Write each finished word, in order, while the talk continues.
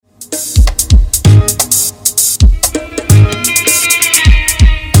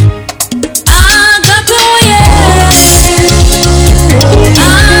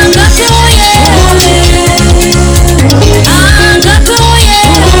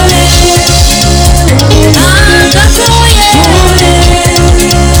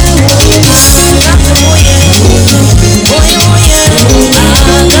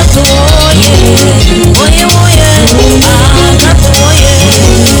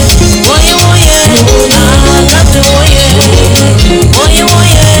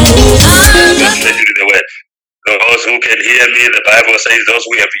can hear me. The Bible says those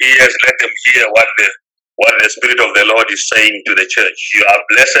who have ears, let them hear what the Spirit of the Lord is saying to the church. You are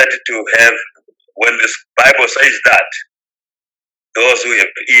blessed to have, when the Bible says that, those who have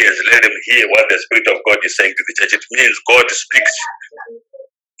ears, let them hear what the Spirit of God is saying to the church. It means God speaks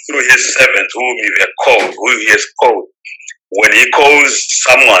through his servants whom he has called. When he calls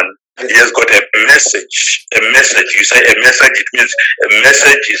someone, he has got a message. You say a message, it means a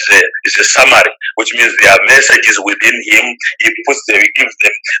message is a summary, which means there are messages within him. He gives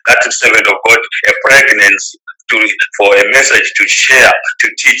them, that servant of God, a pregnancy for a message to share, to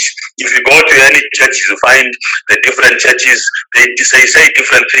teach. If you go to any churches, you find the different churches, they say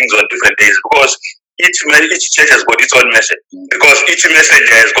different things on different days, because each church has got its own message, because each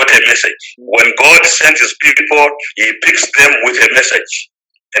messenger has got a message. When God sends his people, he picks them with a message,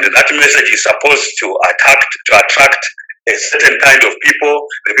 and that message is supposed to attract a certain kind of people,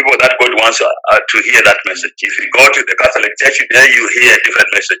 the people that God wants to hear that message. If you go to the Catholic Church today, you hear a different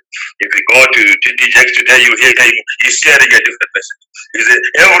message. If you go to TD Jakes today, you hear him, he's sharing a different message.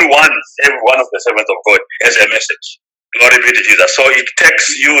 Every one of the servants of God has a message. Glory be to Jesus. So it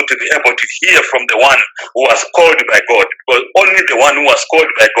takes you to be able to hear from the one who was called by God, because only the one who was called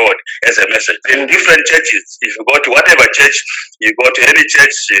by God has a message. In different churches, if you go to whatever church, you go to any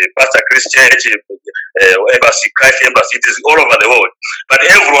church, Pastor Chris Church, Embassy, Christ Embassy, it is all over the world. But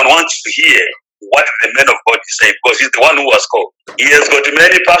everyone wants to hear what the man of God is saying, because he's the one who was called. He has got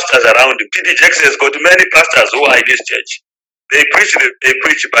many pastors around him. TD Jakes has got many pastors who are in this church. They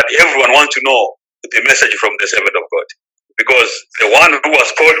preach, but everyone wants to know the message from the servant of God, because the one who was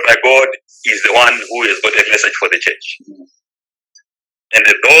called by God is the one who has got a message for the church. And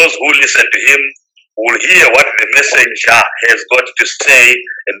those who listen to him will hear what the messenger has got to say,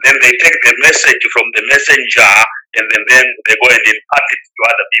 and then they take the message from the messenger, and then they go and impart it to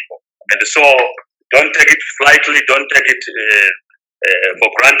other people. And so don't take it lightly, don't take it for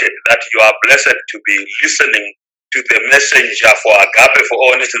granted that you are blessed to be listening to the messenger for Agape for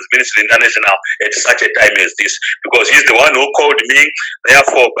All Nations Ministry International at such a time as this, because he's the one who called me.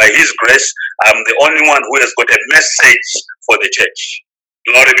 Therefore, by his grace, I'm the only one who has got a message for the church.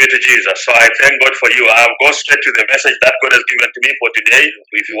 Glory be to Jesus. So I thank God for you. I'll go straight to the message that God has given to me for today.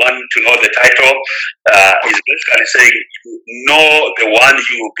 If you want to know the title, is basically saying, know the one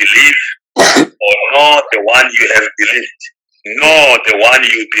you believe, or know the one you have believed. Know the one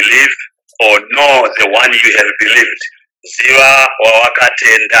you believe, or know the one you have believed. Ziva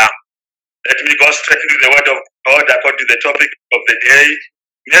wawakatenda. Let me go straight to the word of God according to the topic of the day.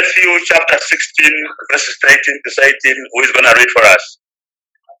 Matthew chapter 16, verses 18 to 18. Who is going to read for us?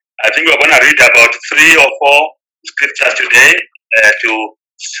 I think we're going to read about 3 or 4 scriptures today to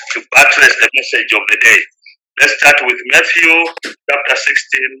buttress the message of the day. Let's start with Matthew chapter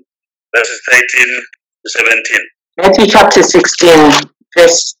 16, verses 13 to 17. Matthew chapter 16,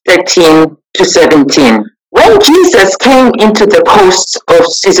 verse 13 to 17. When Jesus came into the coast of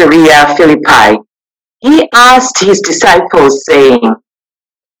Caesarea Philippi, he asked his disciples, saying,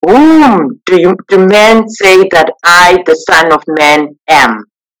 Whom do men say that I, the Son of Man, am?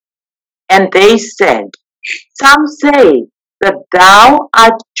 And they said, Some say that thou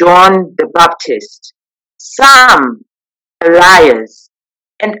art John the Baptist, some Elias,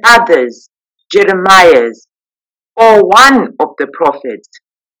 and others Jeremiah, or one of the prophets.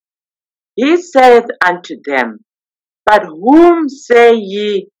 He saith unto them, But whom say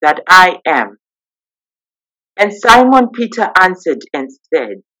ye that I am? And Simon Peter answered and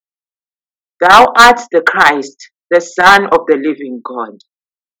said, Thou art the Christ, the Son of the living God.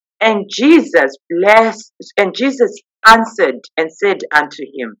 And Jesus answered and said unto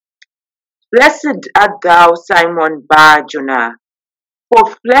him, Blessed art thou, Simon Bar-Jonah,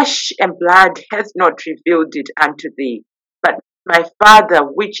 for flesh and blood hath not revealed it unto thee, but my Father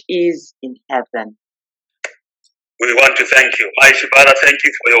which is in heaven. We want to thank you. Mighty Father, thank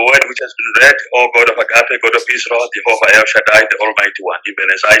you for your word which has been read, O God of Agape, God of Israel, Jehovah El Shaddai, the Almighty One. Even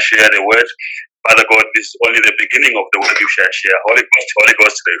as I share the word, Father God, this is only the beginning of the word you shall share. Holy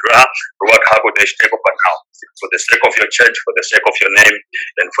Ghost, Ruach HaKodesh, take over now. For the sake of your church, for the sake of your name,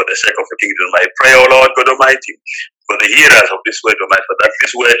 and for the sake of your kingdom. I pray, O Lord God Almighty, for the hearers of this word, Almighty, for that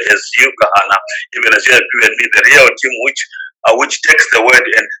this word is you, Kahana, even as you have given me the real team which takes the word,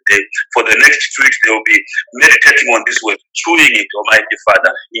 and for the next 2 weeks they will be meditating on this word, chewing it, Almighty Father,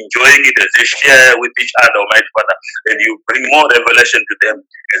 enjoying it as they share with each other, Almighty Father, and you bring more revelation to them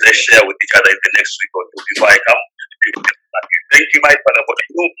as they share with each other in the next week or 2 before I come. Thank you, my Father, for the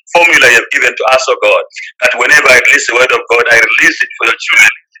new formula you have given to us, O God, that whenever I release the word of God, I release it for your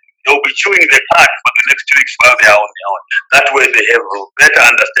children. they'll be chewing the cud for the next 2 weeks while they are on their own. That way they have a better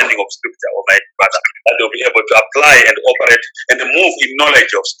understanding of scripture, Almighty Father, and they'll be able to apply and operate and move in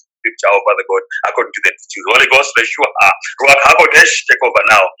knowledge of scripture, oh Father God, according to the teachings. Holy Ghost, Ruach HaKodesh, take over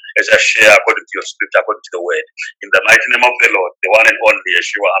now as I share according to your scripture, according to the word. In the mighty name of the Lord, the one and only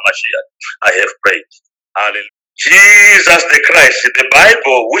Yeshua HaMashiach, I have prayed. Hallelujah. Jesus the Christ, the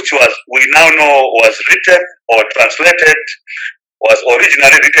Bible, which we now know was written or translated, was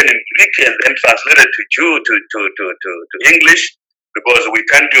originally written in Greek and then translated to Jew to English, because we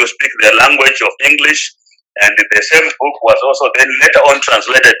tend to speak the language of English. And the same book was also then later on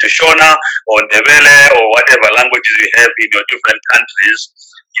translated to Shona or Ndebele or whatever languages you have in your different countries.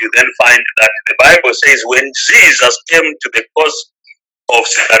 You then find that the Bible says when Jesus came to the coast of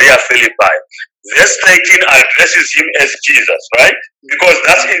Caesarea Philippi, verse 19 addresses him as Jesus, right? Because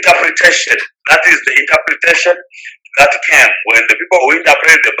that's interpretation. That is the interpretation that came when the people who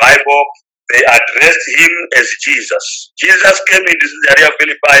interpreted the Bible, they addressed him as Jesus. Jesus came into Caesarea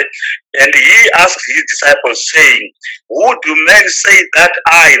Philippi and he asked his disciples, saying, "Who do men say that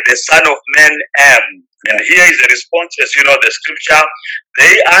I, the Son of Man, am?" And here is the response, as you know, the scripture.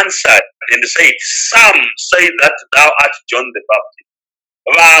 They answered and said, "Some say that thou art John the Baptist.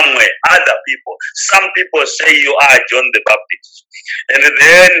 Other people, some people say you are John the Baptist." And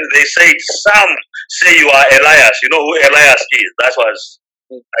then they said, "Some say you are Elias." You know who Elias is? That was,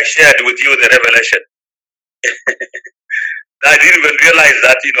 I shared with you the revelation. I didn't even realize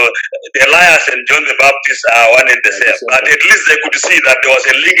that, Elias and John the Baptist are one and the same. But at least they could see that there was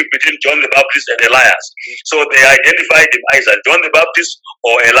a link between John the Baptist and Elias. So they identified him either John the Baptist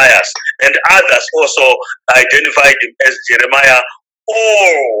or Elias. And others also identified him as Jeremiah or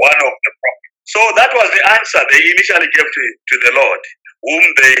one of the prophets. So that was the answer they initially gave to the Lord, whom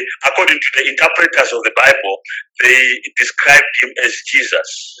they, according to the interpreters of the Bible, they described him as Jesus.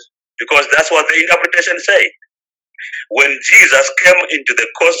 Because that's what the interpretation said. When Jesus came into the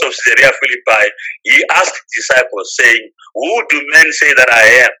coast of Caesarea Philippi, he asked disciples, saying, "Who do men say that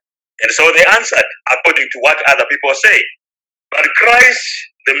I am?" And so they answered according to what other people say. But Christ,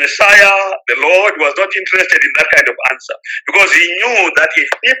 the Messiah, the Lord, was not interested in that kind of answer, because he knew that if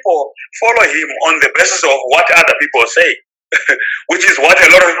people follow him on the basis of what other people say, which is what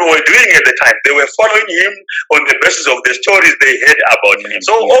a lot of people were doing at the time, they were following him on the basis of the stories they heard about him.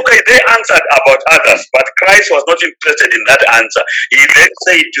 So, okay, they answered about others, but Christ was not interested in that answer. He then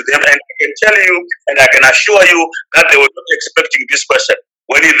said to them, and I can tell you, and I can assure you that they were not expecting this question.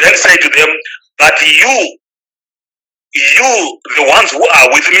 When he then said to them, "But you, the ones who are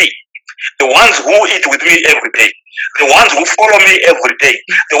with me, the ones who eat with me every day, the ones who follow me every day,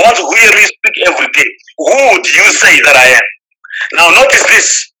 the ones who hear me speak every day, who do you say that I am?" Now notice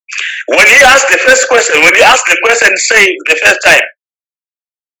this. When he asked the first question, when he asked the question, say the first time,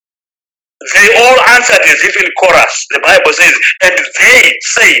 they all answered as if in chorus. The Bible says, and they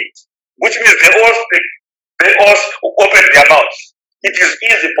said, which means they all speak, they all opened their mouths. It is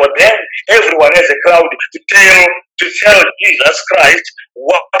easy for them, everyone as a crowd, to tell Jesus Christ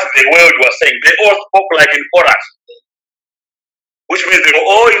what the world was saying. They all spoke like in chorus, which means they were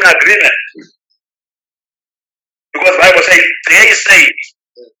all in agreement. Because the Bible says, they said.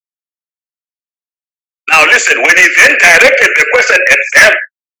 Now listen, when he then directed the question at them,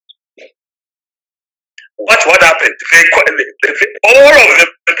 what happened? All of them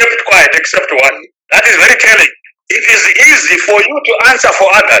kept quiet except one. That is very telling. It is easy for you to answer for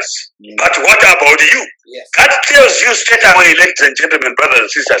others, but what about you? Yes. That tells you straight away, ladies and gentlemen, brothers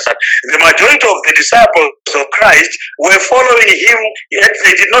and sisters, that the majority of the disciples of Christ were following him, yet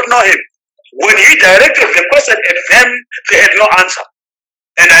they did not know him. When he directed the question at them, they had no answer.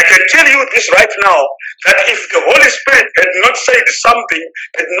 And I can tell you this right now, that if the Holy Spirit had not said something,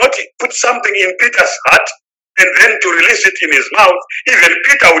 had not put something in Peter's heart, and then to release it in his mouth, even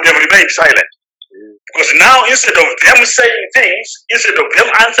Peter would have remained silent. Because now, instead of them saying things, instead of them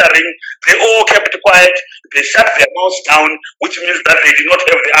answering, they all kept quiet, they shut their mouths down, which means that they did not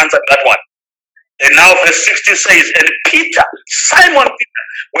have the answer to that one. And now verse 16 says, and Peter, Simon Peter,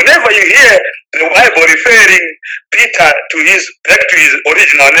 whenever you hear the Bible referring Peter back to his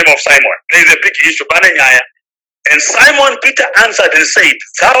original name of Simon, there is a big issue. And Simon Peter answered and said,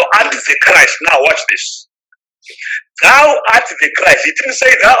 "Thou art the Christ." Now watch this. Thou art the Christ. He didn't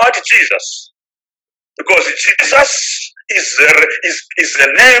say thou art Jesus. Because Jesus is the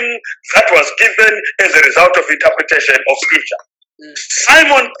name that was given as a result of interpretation of Scripture.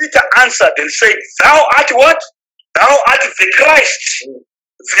 Simon Peter answered and said, "Thou art what? Thou art the Christ,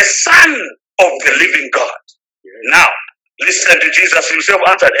 the Son of the living God." Now, Listen to Jesus himself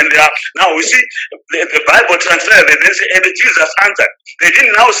answered. And now we see the Bible translated, they didn't say, and Jesus answered. They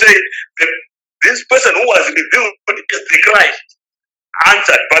didn't now say, this person who was revealed is the Christ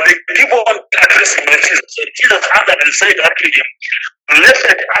answered, but they keep on addressing Jesus. So Jesus answered and said unto him,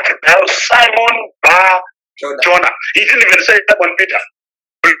 blessed art thou, Simon Bar Jonah. He didn't even say Simon Peter.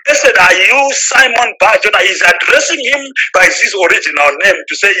 Blessed are you, Simon Bar-Jonah. He's addressing him by his original name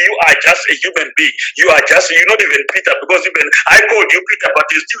to say you are just a human being. You're not even Peter, because even I called you Peter, but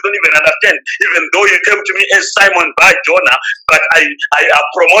you still don't even understand. Even though you came to me as Simon Bar-Jonah, but I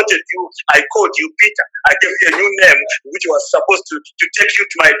promoted you. I called you Peter. I gave you a new name, which was supposed to take you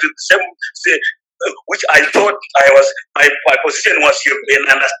to the same. Which I thought my position was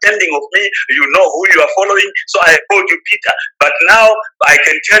an understanding of me, you know who you are following, so I called you Peter. But now I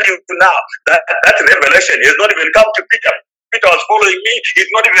can tell you now that revelation has not even come to Peter. Peter was following me, he did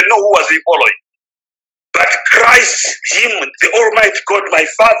not even know who was he following. But Christ, him, the Almighty God, my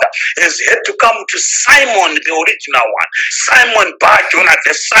Father, has had to come to Simon, the original one, Simon Bar-Jonah,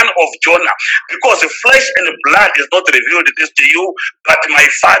 the son of Jonah, because the flesh and the blood is not revealed this to you, but my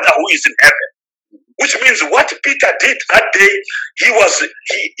Father who is in heaven. Which means what Peter did that day, he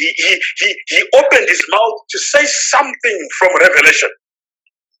opened his mouth to say something from Revelation.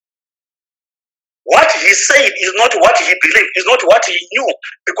 What he said is not what he believed, is not what he knew,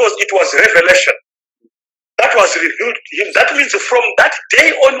 because it was revelation that was revealed to him. That means from that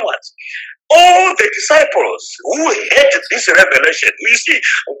day onwards, all the disciples who had this revelation, you see,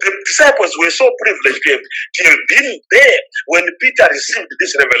 the disciples were so privileged to have been there when Peter received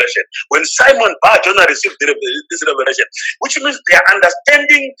this revelation, when Simon Bar-Jonah received this revelation, which means their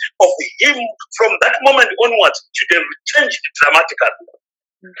understanding of him from that moment onwards should have changed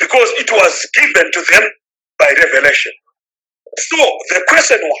dramatically, because it was given to them by revelation. So the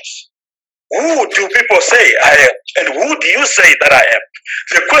question was, who do people say I am? And who do you say that I am?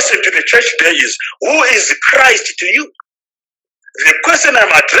 The question to the church today is, who is Christ to you? The question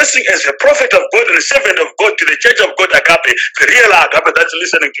I'm addressing as a prophet of God and a servant of God to the church of God Agape, the real Agape that's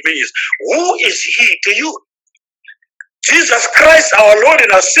listening to me, is, who is he to you? Jesus Christ, our Lord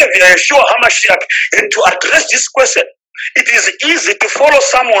and our Savior, Yeshua HaMashiach, and to address this question, it is easy to follow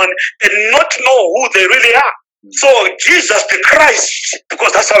someone and not know who they really are. So Jesus the Christ,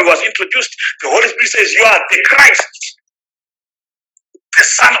 because that's how he was introduced, the Holy Spirit says, you are the Christ, the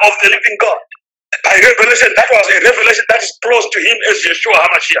Son of the living God. By revelation, that was a revelation that is close to him as Yeshua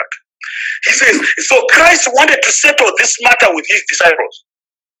HaMashiach. He says, so Christ wanted to settle this matter with his disciples.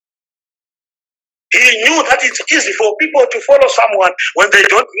 He knew that it's easy for people to follow someone when they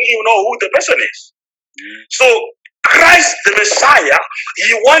don't really know who the person is. So Christ the Messiah,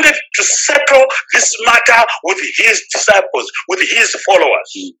 he wanted to settle this matter with his disciples, with his followers.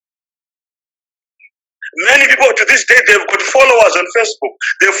 Many people to this day, they've got followers on Facebook,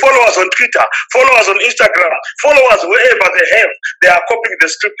 they have followers on Twitter, followers on Instagram, followers wherever they have. They are copying the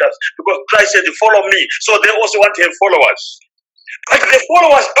scriptures because Christ said, follow me. So they also want to have followers. But the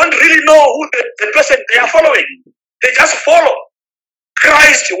followers don't really know who the person they are following. They just follow.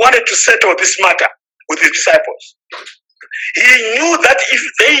 Christ wanted to settle this matter with his disciples. He knew that if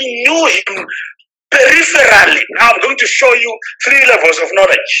they knew him peripherally, now I'm going to show you 3 levels of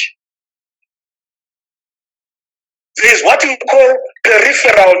knowledge. There is what you call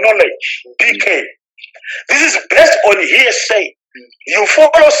peripheral knowledge, PK. This is based on hearsay. You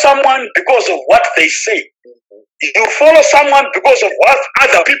follow someone because of what they say. You follow someone because of what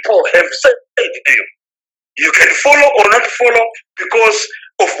other people have said to you. You can follow or not follow because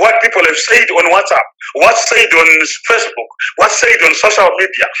of what people have said on WhatsApp, what's said on Facebook, what's said on social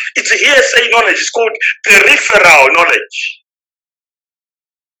media. It's hearsay knowledge. It's called peripheral knowledge.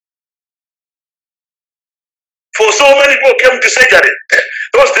 For so many people came to surgery.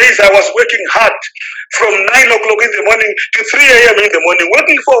 Those days I was working hard from 9 o'clock in the morning to 3 a.m. in the morning,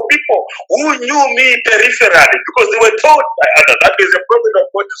 working for people who knew me peripherally because they were told by others. That is a prophet of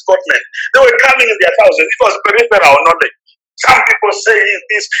God in Scotland. They were coming in their thousands. It was peripheral knowledge. Some people say he's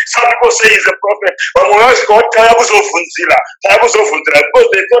this, some people say he's a prophet. But when I was God, because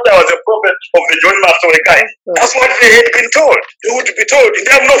they thought I was a prophet of the John Master kind. That's what they had been told. They would be told, they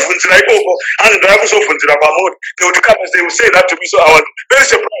have no funzila over, and they would come and they would say that to me. So I was very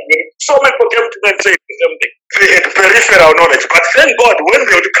surprised. So many people came to me and said something. They had peripheral knowledge. But thank God, when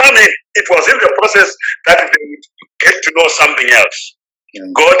they would come in, it was in the process that they would get to know something else.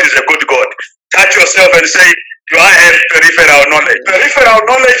 God is a good God. Touch yourself and say, do I have peripheral knowledge? Peripheral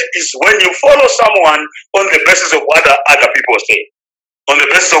knowledge is when you follow someone on the basis of what other people say, on the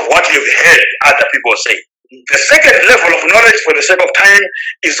basis of what you've heard other people say. The second level of knowledge, for the sake of time,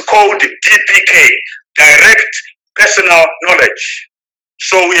 is called DPK, direct personal knowledge.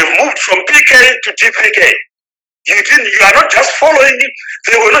 So we have moved from PK to DPK. You are not just following him.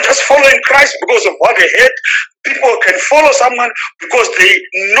 They were not just following Christ because of what they heard. People can follow someone because they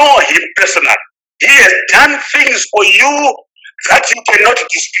know him personally. He has done things for you that you cannot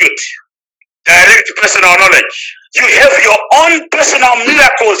dispute. Direct personal knowledge. You have your own personal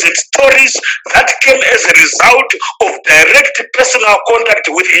miracles and stories that came as a result of direct personal contact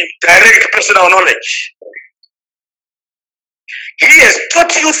with him. Direct personal knowledge. He has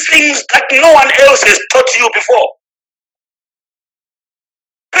taught you things that no one else has taught you before.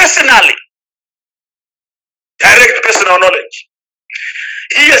 Personally. Direct personal knowledge.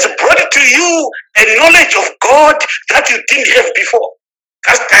 He has brought to you a knowledge of God that you didn't have before.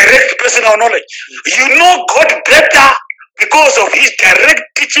 That's direct personal knowledge. You know God better because of his direct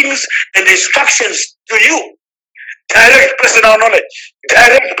teachings and instructions to you. Direct personal knowledge.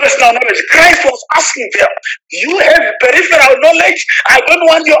 Direct personal knowledge. Christ was asking them, you have peripheral knowledge? I don't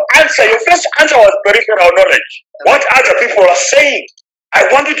want your answer. Your first answer was peripheral knowledge. What other people are saying. I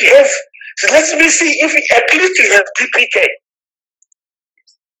want you to have, so let me see if at least you have DPK.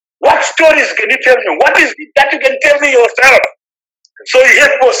 What stories can you tell me? What is it that you can tell me yourself? So you hear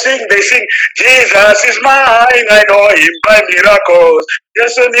people sing, they sing, Jesus is mine, I know him by miracles.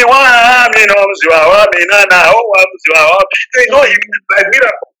 Yes, they know him by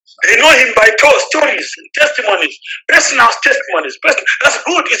miracles. They know him by stories, testimonies, personal testimonies. That's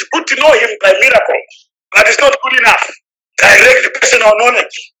good. It's good to know him by miracles. But it's not good enough. Direct personal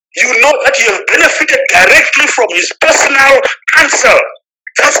knowledge. You know that you have benefited directly from his personal counsel.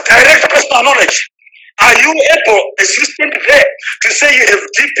 That's direct personal knowledge. Are you able, existing there, to say you have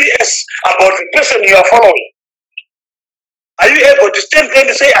GPS about the person you are following? Are you able to stand there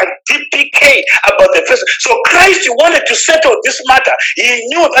and say, I'm DPK about the person? So Christ wanted to settle this matter. He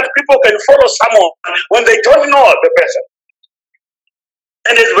knew that people can follow someone when they don't know the person.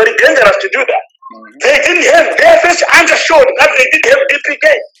 And it's very dangerous to do that. They didn't have, their first answer showed that they didn't have DPK.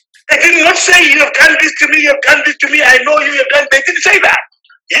 They did not say, you have done this to me, you have done this to me, I know you have done, they didn't say that.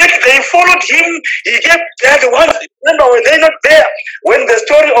 Yet they followed him. He gave, they are the ones, remember, were they not there when the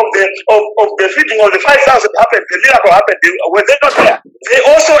story of the feeding of the 5,000 happened, the miracle happened, were they not there? They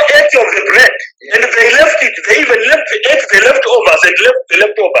also ate of the bread and they left it. They even ate the leftovers and left the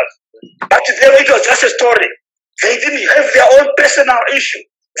leftovers. But to them it was just a story. They didn't have their own personal issue.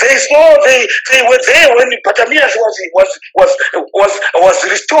 They saw they were there when Bartimaeus was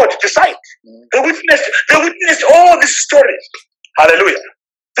restored to sight. They witnessed all these stories. Hallelujah.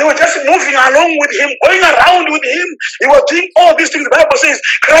 They were just moving along with him, going around with him. He was doing all these things. The Bible says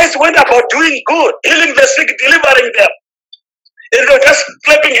Christ went about doing good, healing the sick, delivering them. And they were just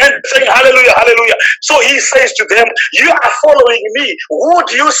clapping hands, saying, hallelujah, hallelujah. So he says to them, you are following me. Who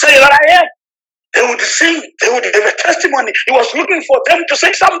do you say that I am? They would sing, they would give a testimony. He was looking for them to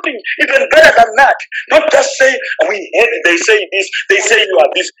say something even better than that. Not just say, we heard they say this, they say you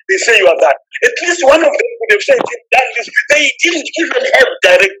are this, they say you are that. At least one of them would have said, that is, they didn't even have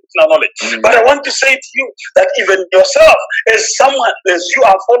direct knowledge. But I want to say to you that even yourself, as someone, as you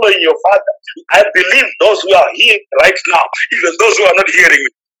are following your Father, I believe those who are here right now, even those who are not hearing me,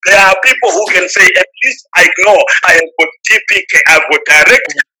 there are people who can say, at least I know I have got DPK, I've got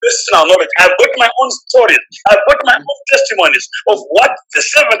direct personal knowledge, I've got my own stories, I've got my own testimonies of what the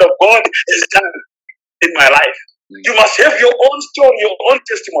servant of God has done in my life. You must have your own story, your own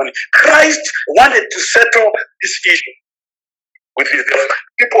testimony. Christ wanted to settle this issue with his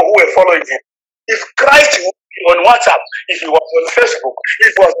people who were following him. If Christ was on WhatsApp, if he was on Facebook,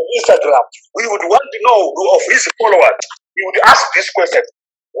 if he was on Instagram, we would want to know of his followers. We would ask this question.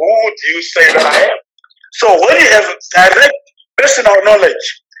 Who do you say that I am? So when you have direct personal knowledge,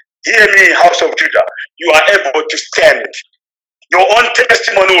 hear me, House of Judah, you are able to stand. Your own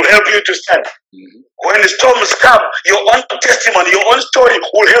testimony will help you to stand. When the storms come, your own testimony, your own story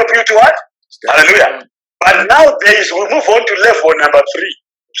will help you to what? Hallelujah. But nowadays, we move on to level number 3.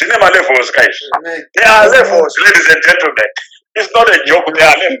 Cinema levels, guys. There are levels, ladies and gentlemen. It's not a joke,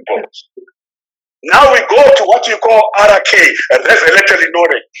 there are levels. Now we go to what you call RK, revelatory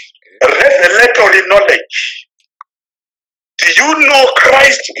knowledge. Revelatory knowledge. Do you know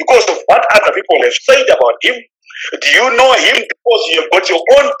Christ because of what other people have said about him? Do you know him because you have got your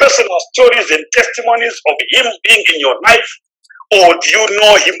own personal stories and testimonies of him being in your life? Or do you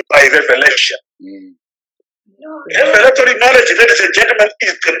know him by revelation? Revelatory knowledge, ladies and gentlemen,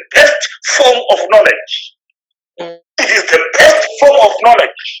 is the best form of knowledge. It is the best form of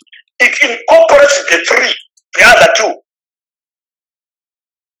knowledge. It incorporates the 3, the other 2.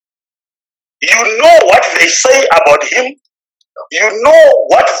 You know what they say about him, You know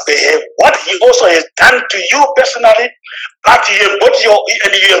what he also has done to you personally, but you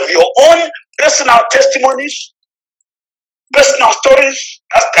have your own personal testimonies, personal stories,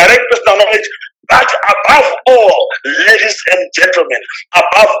 that's direct personal knowledge. But above all, ladies and gentlemen,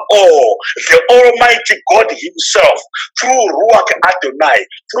 above all, the Almighty God Himself, through Ruach Adonai,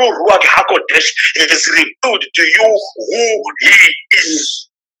 through Ruach HaKodesh, is revealed to you who He is.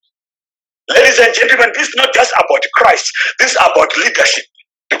 Ladies and gentlemen, this is not just about Christ, this is about leadership.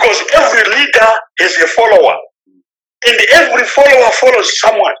 Because every leader is a follower, and every follower follows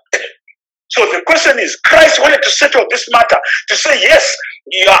someone. So the question is, Christ wanted to settle this matter, to say, yes,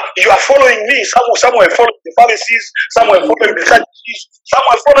 you are following me. Some were following the Pharisees, some were following the Sadducees, some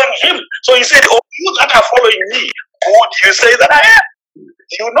were following him. So he said, oh, you that are following me, who do you say that I am?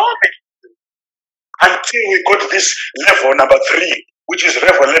 You know me. Until we got this level, number 3, which is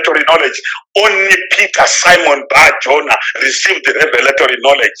revelatory knowledge. Only Peter, Simon, Bar, Jonah received the revelatory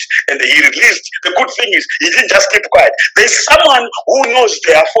knowledge, and he released. The good thing is, he didn't just keep quiet. There's someone who knows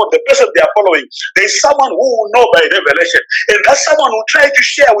the person they are following. There's someone who will know by revelation, and that's someone who try to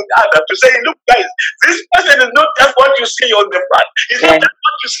share with others to say, look, guys, this person is not just what you see on the front. It's not just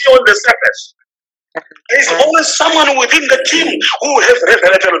what you see on the surface. There's always someone within the team who has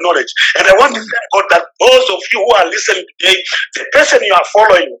revelatory knowledge. And I want to thank God that those of you who are listening today, the person you are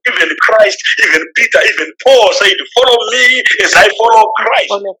following, even Christ, even Peter, even Paul said, follow me as I follow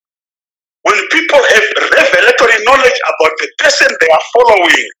Christ. When people have revelatory knowledge about the person they are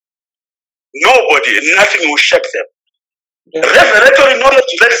following, nothing will shake them. Revelatory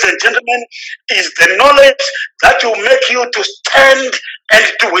knowledge, ladies and gentlemen, is the knowledge that will make you to stand and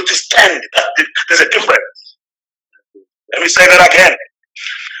to withstand. There's a difference. Let me say that again.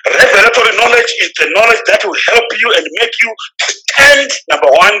 Revelatory knowledge is the knowledge that will help you and make you to stand, number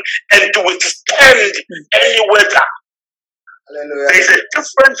 1, and to withstand any weather. There is a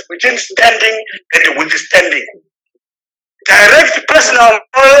difference between standing and withstanding. Direct personal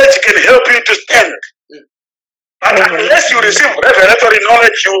knowledge can help you to stand. But unless you receive revelatory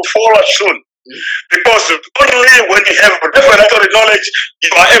knowledge, you will fall soon. Because only when you have revelatory knowledge, you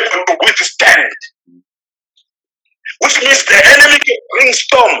are able to withstand. Which means the enemy can bring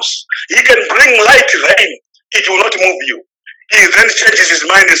storms. He can bring light rain. It will not move you. He then changes his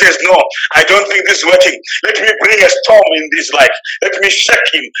mind and says, no, I don't think this is working. Let me bring a storm in this life. Let me shake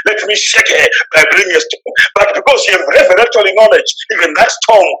him. Let me shake her by bringing a storm. But because you have revelatory knowledge, even that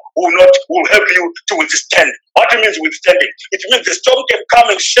storm will help you to withstand. What it means withstanding? It means the storm can come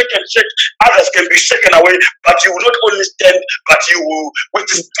and shake. Others can be shaken away, but you will not only stand, but you will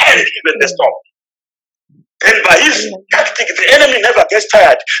withstand even the storm. And by his tactic, the enemy never gets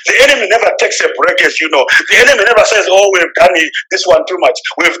tired. The enemy never takes a break, as you know. The enemy never says, oh, we've done this one too much.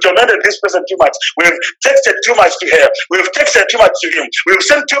 We've tormented this person too much. We've texted too much to her. We've texted too much to him. We've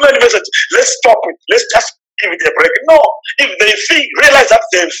sent too many messages. Let's stop it. Let's just give it a break. No. If they realize that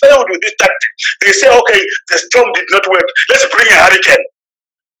they failed with this tactic, they say, okay, the storm did not work. Let's bring a hurricane.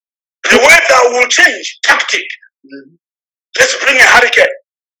 The weather will change. Tactic. Let's bring a hurricane.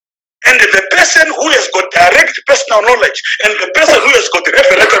 And the person who has got direct personal knowledge and the person who has got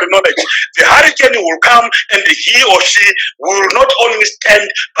revelatory knowledge, the hurricane will come and he or she will not only stand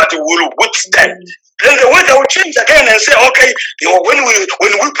but will withstand. Then the weather will change again and say, okay, when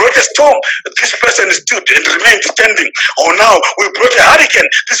we brought a storm, this person stood and remained standing. Oh, now we brought a hurricane,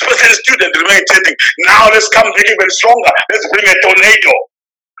 this person stood and remained standing. Now let's come back even stronger. Let's bring a tornado.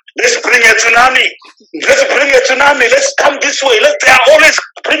 Let's bring a tsunami. Let's bring a tsunami. Let's come this way. They are always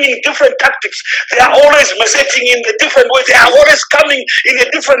bringing different tactics. They are always messaging in a different way. They are always coming in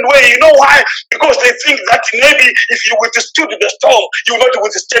a different way. You know why? Because they think that maybe if you withstood the storm, you will not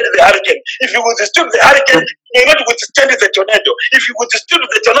withstand the hurricane. If you withstood the hurricane, you will not withstand the tornado. If you withstood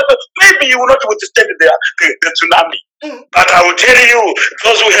the tornado, maybe you will not withstand the tsunami. But I will tell you,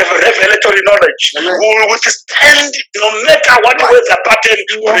 those who have revelatory knowledge will withstand no matter what weather pattern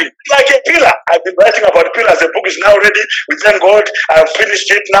brings. Like a pillar. I've been writing about pillars. The book is now ready. We thank God. I've finished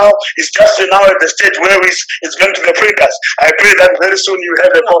it now. It's just now at the stage where it's going to the printers. I pray that very soon you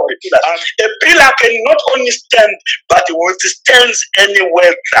have a copy. A pillar can not only stand, but withstands any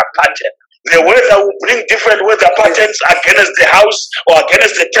weather pattern. The weather will bring different weather patterns against the house or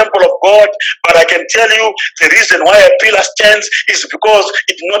against the temple of God. But I can tell you the reason why a pillar stands is because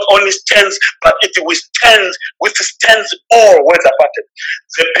it not only stands, but it withstands all weather patterns.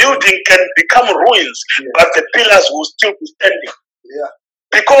 The building can become ruins, but the pillars will still be standing.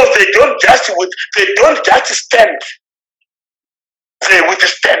 Because they don't just stand. They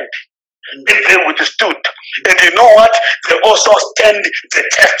withstand. And they withstood. And you know what? They also stand the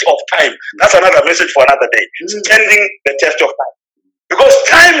test of time. That's another message for another day. Standing the test of time. Because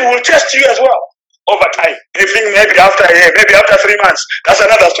time will test you as well. Over time. You think maybe after a year, maybe after 3 months. That's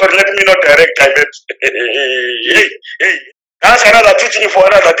another story. Let me not direct divert. That's another teaching for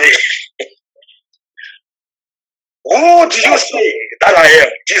another day. Who do you say that I am?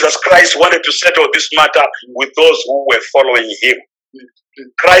 Jesus Christ wanted to settle this matter with those who were following him.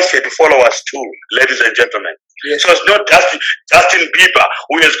 Christ had followers too, ladies and gentlemen. Yes. So it's not Justin Bieber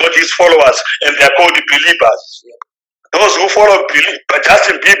who has got his followers and they are called the believers. Yeah. Those who follow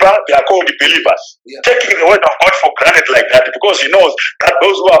Justin Bieber, they are called the believers. Yeah. Taking the word of God for granted like that, because he knows that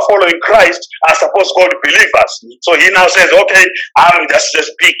those who are following Christ are supposed to call the believers. So he now says, okay, I'm just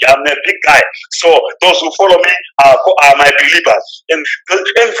big, I'm a big guy. So those who follow me are my believers.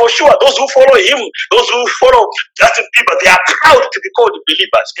 And for sure, those who follow him, those who follow Justin Bieber, they are proud to be called the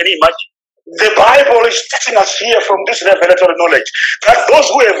believers. Can you imagine? The Bible is teaching us here from this revelatory knowledge that those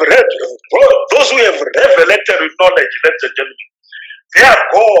who have revelatory knowledge, ladies and gentlemen, they are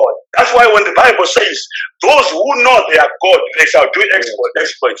God. That's why when the Bible says, those who know they are God, they shall do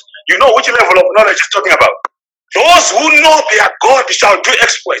exploits. You know which level of knowledge it's talking about? Those who know they are God shall do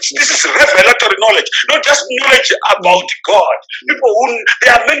exploits. This is revelatory knowledge, not just knowledge about God.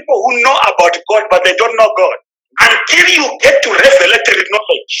 There are many people who know about God, but they don't know God. Until you get to revelatory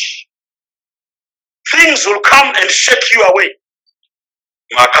knowledge, things will come and shake you away.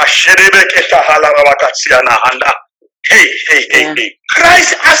 Hey.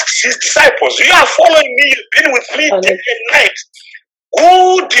 Christ asks his disciples, you are following me, you've been with me day and night.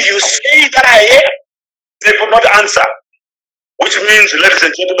 Who do you say that I am? They could not answer. Which means, ladies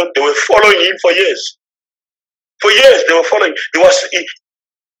and gentlemen, they were following him for years. For years they were following. He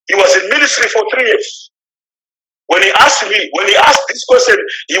was in ministry for 3 years. When he asked this question,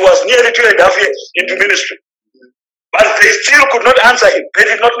 he was nearly 2.5 years into ministry. But they still could not answer him. They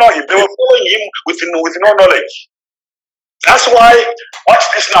did not know him. They were following him with no knowledge. That's why, watch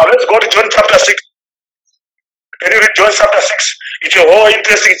this now. Let's go to John chapter 6. Can you read John chapter 6? It's a whole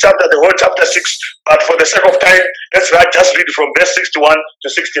interesting chapter, the whole chapter 6. But for the sake of time, let's just read from verse 61 to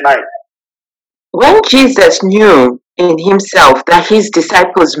 69. When Jesus knew in himself that his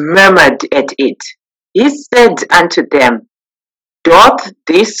disciples murmured at it, he said unto them, doth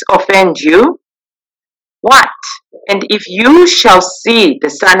this offend you? What? And if you shall see the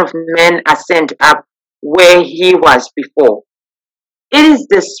Son of Man ascend up where he was before, it is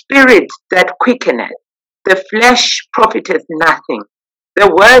the Spirit that quickeneth, the flesh profiteth nothing.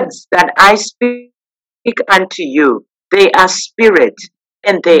 The words that I speak unto you, they are spirit,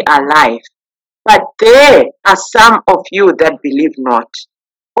 and they are life. But there are some of you that believe not.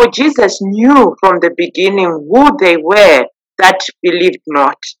 For Jesus knew from the beginning who they were that believed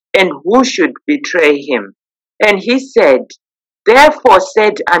not, and who should betray him. And he said, therefore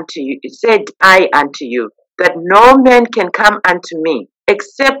said I unto you, that no man can come unto me,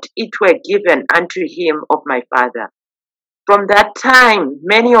 except it were given unto him of my Father. From that time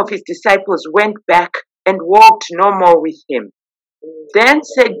many of his disciples went back and walked no more with him. Then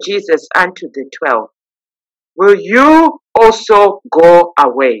said Jesus unto the 12, will you also go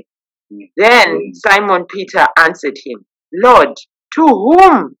away? Then Simon Peter answered him, Lord, to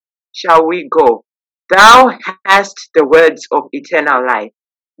whom shall we go? Thou hast the words of eternal life,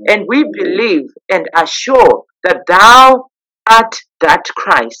 and we believe and are sure that thou art that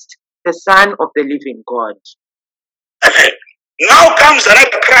Christ, the Son of the living God. Now comes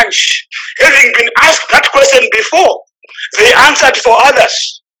another crunch. Having been asked that question before, they answered for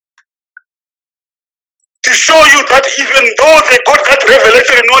others. To show you that even though they got that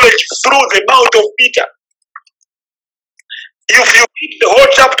revelatory knowledge through the mouth of Peter, if you read the whole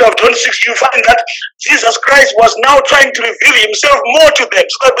chapter of John 6, you find that Jesus Christ was now trying to reveal himself more to them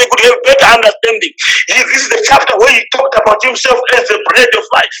so that they could have better understanding. This is the chapter where he talked about himself as the bread of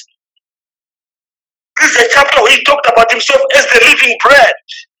life. This is the chapter where he talked about himself as the living bread.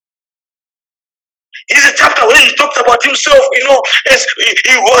 This is a chapter where he talked about himself, as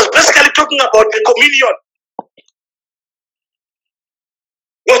he was basically talking about the communion.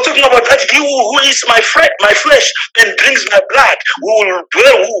 He was talking about that he who is my flesh and drinks my blood,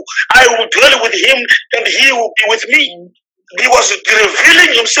 I will dwell with him and he will be with me. He was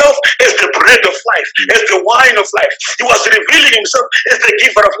revealing himself as the bread of life, as the wine of life. He was revealing himself as the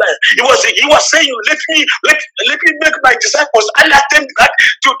giver of life. He was saying, let me make my disciples understand that,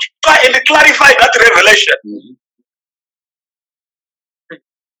 to try and clarify that revelation.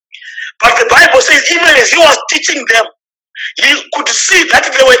 But the Bible says, even as he was teaching them, he could see that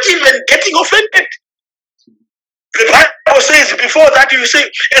they were even getting offended. The Bible Bible says before that, you say,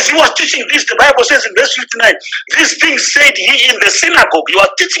 as he was teaching this, the Bible says in verse 59, these things said he in the synagogue. He was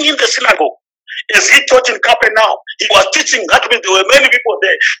teaching in the synagogue. As he taught in Capernaum, he was teaching. That means there were many people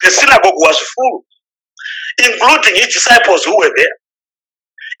there. The synagogue was full, including his disciples who were there.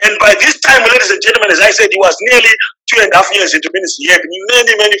 And by this time, ladies and gentlemen, as I said, he was nearly 2.5 years into ministry. He had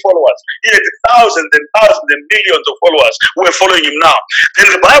many, many followers. He had thousands and thousands and millions of followers who were following him now. Then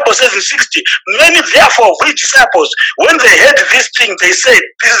the Bible says in 60, many therefore of his disciples, when they heard this thing, they said,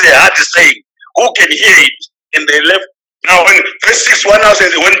 this is a hard saying. Who can hear it? And they left. Now, when verse 6 1 now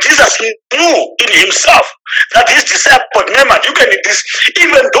says, when Jesus knew in himself that his disciples, remember, you can this,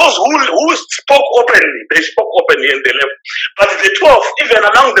 even those who spoke openly, they spoke openly and they left. But the 12, even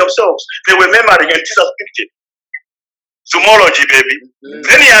among themselves, they were murmuring and Jesus picked it. Zoomology, baby.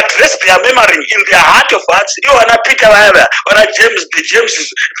 Then he addressed their murmuring in their heart of hearts. You are not Peter either, but James, the Jameses,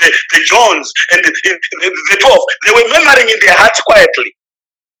 the Johns, and the 12. They were murmuring in their hearts quietly.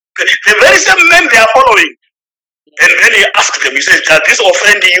 The very same men they are following. And then he asked them, he says, does this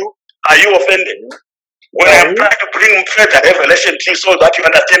offend you? Are you offended? When I'm trying to bring further revelation to you so that you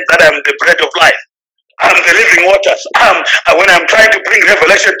understand that I'm the bread of life. I'm the living waters. When I'm trying to bring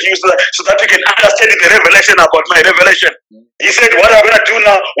revelation to you so that you can understand the revelation about my revelation. He said, what I'm going to do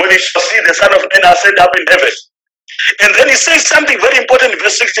now when you shall see the Son of Man ascend up in heaven. And then he says something very important in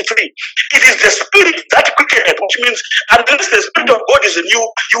verse 63. It is the Spirit that quickeneth, which means unless the Spirit of God is in you,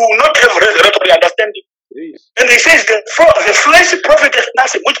 you will not have revelatory understanding. And he says the flesh profiteth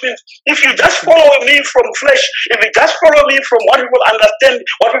nothing, which means if you just follow me from flesh, if you just follow me from what people understand,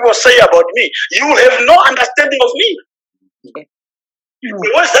 what people say about me, you will have no understanding of me.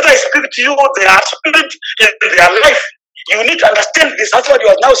 The words that I speak to you, they are spirit and they are life. You need to understand this. That's what you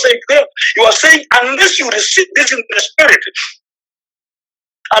are now saying to them. You are saying, unless you receive this in the spirit,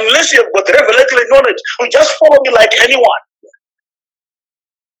 unless you have got revelatory knowledge, you just follow me like anyone.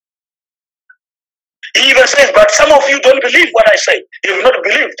 He even says, but some of you don't believe what I say. You have not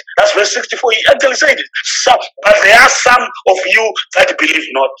believed. That's verse 64. He actually said it. But there are some of you that believe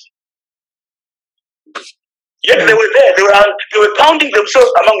not. Yet they were there. They were counting themselves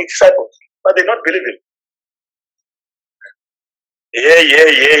among the disciples, but they not believing.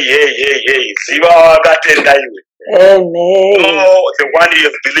 Amen. Oh, the one you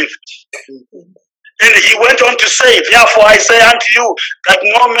have believed. And he went on to say, therefore I say unto you that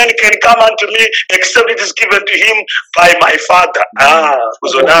no man can come unto me except it is given to him by my Father. And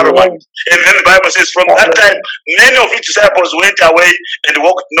then the Bible says, from that time, many of his disciples went away and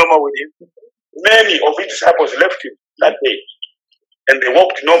walked no more with him. Many of his disciples left him that day. And they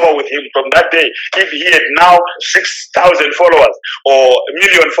walked no more with him from that day. If he had now 6,000 followers or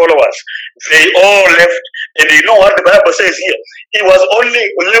 1,000,000 followers, they all left. And you know what the Bible says here? He was only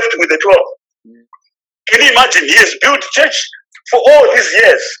left with the 12. Can you imagine? He has built church for all these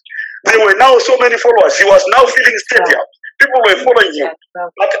years. There were now so many followers. He was now filling stadium. People were following him.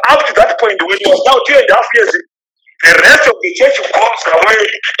 But up to that point, when he was now 2.5 years, the rest of the church goes away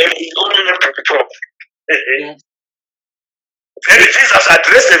and he only left with the 12. Then Jesus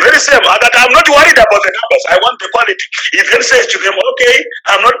addressed the very same, that I'm not worried about the numbers. I want the quality. He then says to them, okay,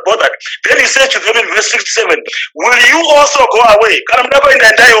 I'm not bothered. Then he says to them in verse 67, will you also go away?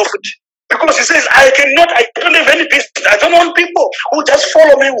 Because he says, I don't have any business. I don't want people who just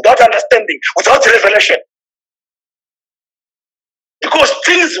follow me without understanding, without revelation. Because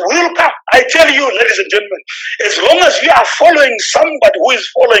things will come. I tell you, ladies and gentlemen, as long as you are following somebody who is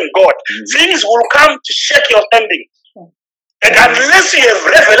following God, things will come to shake your standing. And unless you have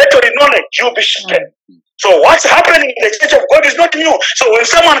revelatory knowledge, you'll be shaken. So what's happening in the church of God is not new. So when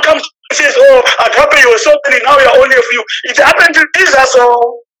someone comes and says, oh, at Happy you were so many, now you're only a few. It happened to Jesus,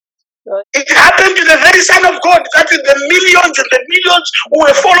 it happened to the very Son of God. That is the millions and the millions who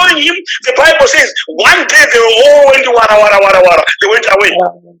were following him. The Bible says, one day they all went to wara. They went away.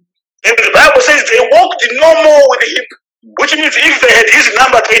 And the Bible says they walked no more with him. Which means if they had his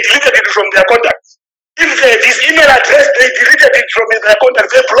number, they deleted it from their contacts. If they had his email address, they deleted it from their contacts.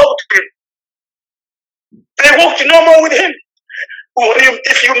 They blocked him. They walked no more with him.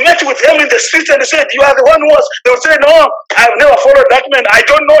 If you met with them in the streets and they said, you are the one who was, they would say, no, I've never followed that man. I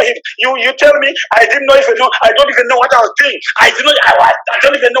don't know him. You tell me, I don't even know what I was doing. I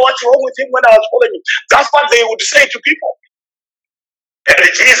don't even know what's wrong with him when I was following him. That's what they would say to people. And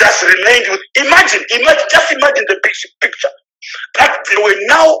Jesus remained with, just imagine the picture. That there were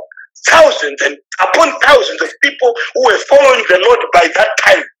now thousands and upon thousands of people who were following the Lord by that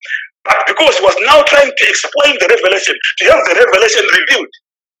time. But because he was now trying to explain the revelation, to have the revelation revealed,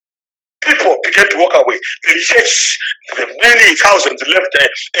 people people began to walk away. The church, the many thousands left there,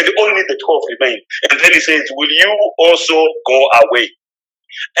 and only the 12 remained. And then he says, will you also go away?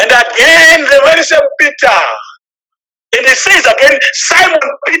 And again, the very same Peter. And he says again, Simon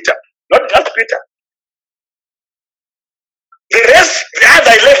Peter, not just Peter. The rest, the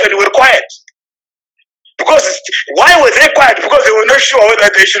other 11 were quiet. Because why were they quiet? Because they were not sure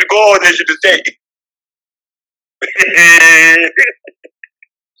whether they should go or they should stay.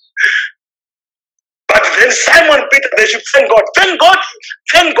 But then Simon Peter, they should thank God. Thank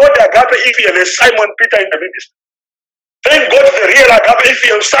God Agape, if you have a Simon Peter in the ministry. Thank God the real Agape, if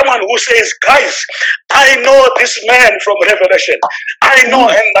you have someone who says, guys, I know this man from Revelation. I know,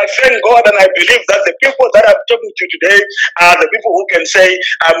 and I thank God, and I believe that the people that I'm talking to today are the people who can say,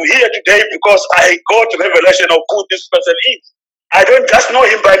 I'm here today because I got revelation of who this person is. I don't just know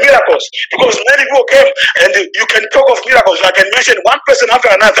him by miracles, because many people came, and you can talk of miracles. I can mention one person after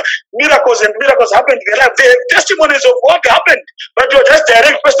another. Miracles and miracles happened in their life. They have testimonies of what happened, but you're just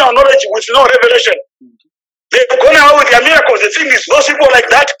direct personal knowledge with no revelation. They've gone out with their miracles. The thing is, those people like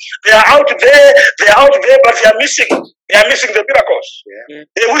that, they are out there, but they are missing. They are missing the miracles. Yeah.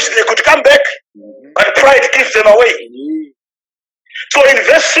 They wish they could come back, but pride keeps them away. So in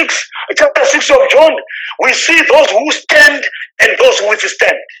verse 6, chapter 6 of John, we see those who stand and those who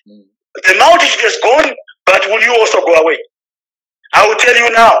withstand. The multitude is gone, but will you also go away? I will tell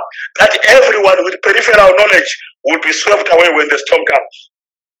you now that everyone with peripheral knowledge will be swept away when the storm comes.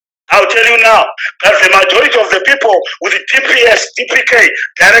 I'll tell you now that the majority of the people with DPS, DPK,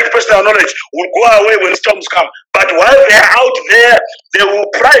 direct personal knowledge, will go away when storms come. But while they're out there, they will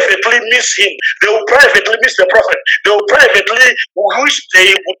privately miss him. They will privately miss the prophet. They will privately wish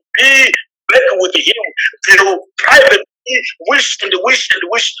they would be back with him. They will privately wish and wish and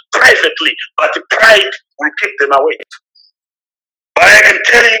wish privately. But pride will keep them away. But I can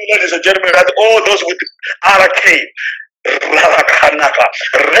tell you, ladies and gentlemen, that all those with RK,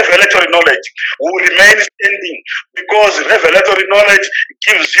 revelatory knowledge will remain standing, because revelatory knowledge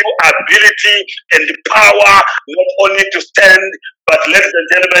gives you ability and power not only to stand, but, ladies and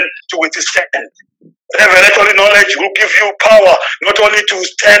gentlemen, to withstand. Revelatory knowledge will give you power not only to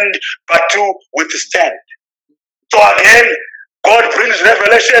stand, but to withstand. So again, God brings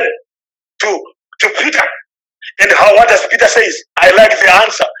revelation to Peter. And what does Peter says? I like the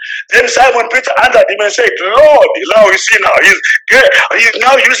answer. Then Simon Peter answered him and said, Lord, now you see now, he's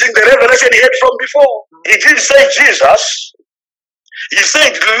now using the revelation he had from before. He didn't say Jesus. He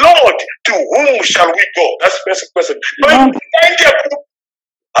said, Lord, to whom shall we go? That's the basic question. I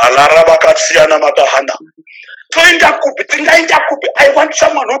want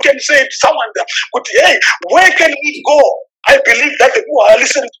someone who can say to someone, hey, where can we go? I believe that the people who are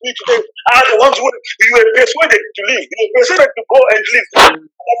listening to me today are the ones who you were persuaded to leave. You were persuaded to go and leave.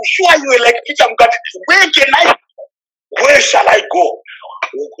 I'm sure you were like Peter, but where can I go? Where shall I go?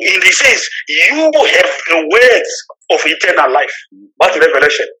 And he says, you have the words of eternal life. What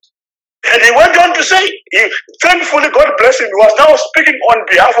revelation. And he went on to say, thankfully God bless him, he was now speaking on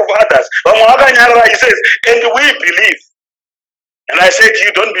behalf of others. He says, and we believe. And I said to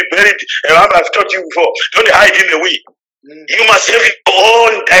you, don't be buried. I've taught you before, don't hide in the weed. You must have your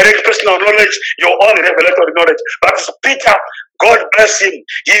own direct personal knowledge, your own revelatory knowledge. But Peter, God bless him,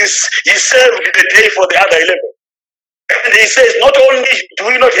 he saved the day for the other 11. And he says, not only do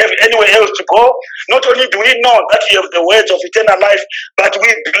we not have anywhere else to go, not only do we know that we have the words of eternal life, but we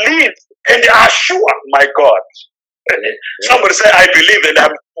believe and are sure, my God. Somebody say, I believe and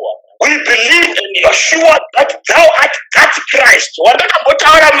I'm sure. We believe and are sure that thou art that Christ.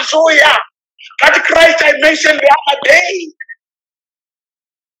 That Christ I mentioned the other day.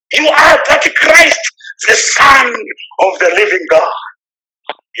 You are that Christ, the Son of the living God.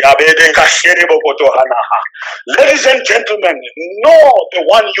 Ladies and gentlemen, know the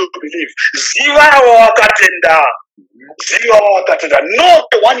one you believe. Know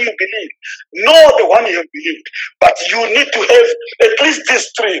the one you believe. Know the one you believed. But you need to have at least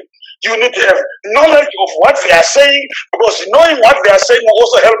these three. You need to have knowledge of what they are saying, because knowing what they are saying will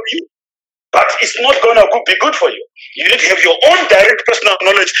also help you. But it's not going to be good for you. You need to have your own direct personal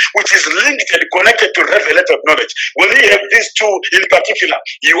knowledge, which is linked and connected to revelatory knowledge. When you have these two in particular,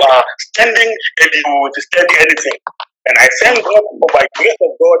 you are standing and you will stand anything. And I thank God for by grace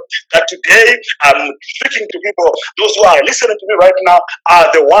of God that today I'm speaking to people. Those who are listening to me right now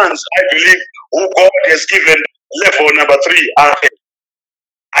are the ones I believe who God has given level number 3.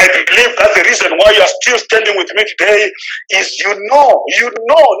 I believe that the reason why you are still standing with me today is you know,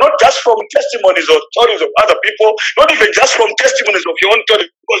 not just from testimonies or stories of other people, not even just from testimonies of your own stories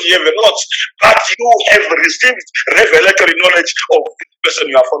because you have a lot, but you have received revelatory knowledge of the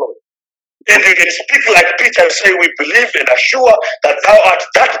person you are following. And you can speak like Peter and say, we believe and are sure that thou art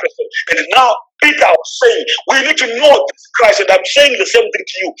that person. And now Peter was saying, we need to know this Christ. And I'm saying the same thing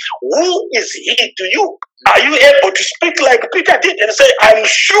to you. Who is he to you? Are you able to speak like Peter did and say, I'm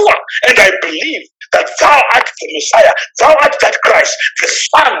sure and I believe that thou art the Messiah, thou art that Christ, the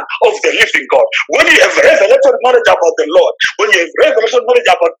Son of the living God. When you have revelatory knowledge about the Lord, when you have revelatory knowledge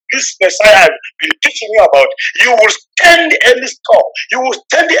about this Messiah I've been teaching you about, you will stand any storm, you will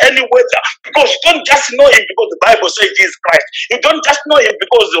stand any weather, because you don't just know him because the Bible says he is Christ. You don't just know him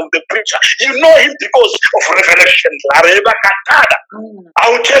because of the preacher. You know him because of revelation.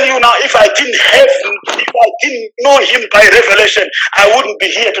 I will tell you now, if I didn't know him by revelation, I wouldn't be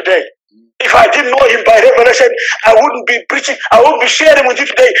here today. If I didn't know him by revelation, I wouldn't be preaching. I wouldn't be sharing with you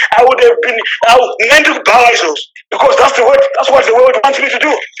today. I would meant to bow eyes, because that's the word. That's what the word wants me to do.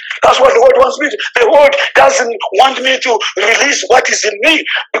 That's what the word wants me to. The word doesn't want me to release what is in me,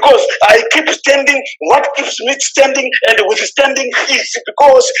 because I keep standing. What keeps me standing and withstanding is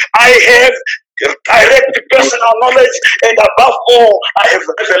because I have direct personal knowledge, and above all, I have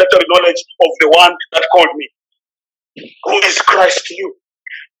revelatory knowledge of the one that called me. Who is Christ to you?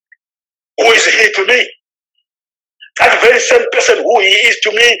 Who is he to me? That very same person who he is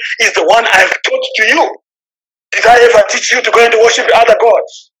to me is the one I have taught to you. Did I ever teach you to go and worship other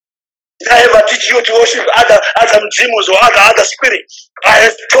gods? Did I ever teach you to worship other mzimus or other spirits? I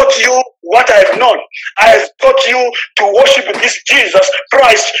have taught you what I have known. I have taught you to worship this Jesus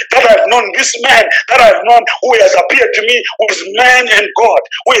Christ that I have known, this man that I have known, who has appeared to me, who is man and God,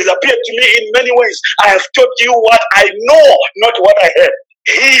 who has appeared to me in many ways. I have taught you what I know, not what I have.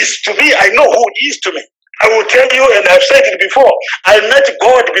 He is to me, I know who he is to me. I will tell you, and I've said it before, I met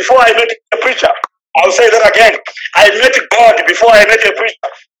God before I met a preacher. I'll say that again. I met God before I met a preacher.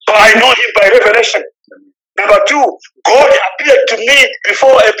 So I know him by revelation. Number two, God appeared to me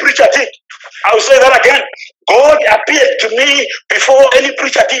before a preacher did. I'll say that again. God appeared to me before any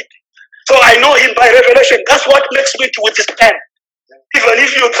preacher did. So I know him by revelation. That's what makes me to withstand. Even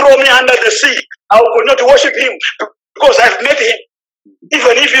if you throw me under the sea, I will not worship him because I've met him.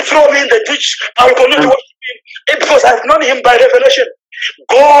 Even if you throw me in the ditch, I will continue to worship him because I've known him by revelation.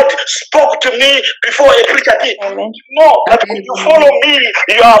 God spoke to me before a preacher did. Amen. Know that when you follow me,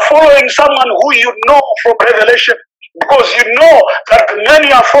 you are following someone who you know from revelation, because you know that the man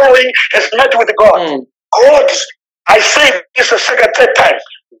you are following has met with God. God, I say this a second, third time.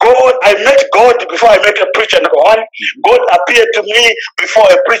 God, I met God before I met a preacher, number one. God appeared to me before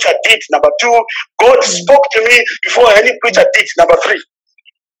a preacher did, number two. God spoke to me before any preacher did, number three.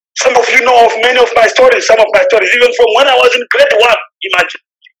 Some of you know of many of my stories, some of my stories, even from when I was in grade one, imagine.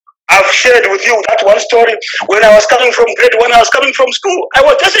 I've shared with you that one story when I was coming from grade one, I was coming from school. I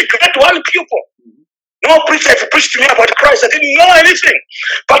was just a grade one pupil. No preacher had preached to me about Christ. I didn't know anything.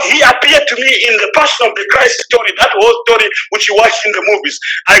 But he appeared to me in the passion of the Christ story, that whole story which you watched in the movies.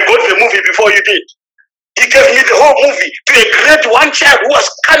 I got the movie before you did. He gave me the whole movie to a grade one child who was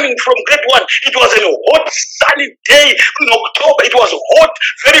coming from grade one. It was a hot, sunny day in October. It was hot,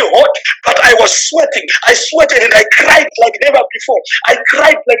 very hot, but I was sweating. I sweated and I cried like never before. I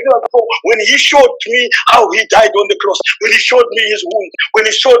cried like never before when he showed me how he died on the cross, when he showed me his wound, when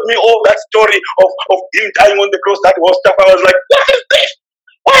he showed me all that story of him dying on the cross, that whole stuff. I was like, what is this?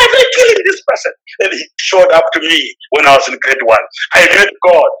 Why are they killing this person? And he showed up to me when I was in grade one. I met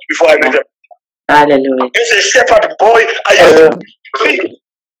God before I met him. Hallelujah. As a shepherd boy, I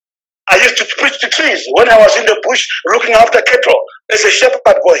used to preach to trees when I was in the bush looking after cattle. As a shepherd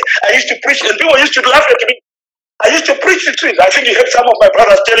boy, I used to preach, and people used to laugh at me. I used to preach to trees. I think you heard some of my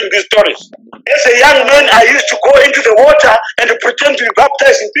brothers telling these stories. As a young man, I used to go into the water and pretend to be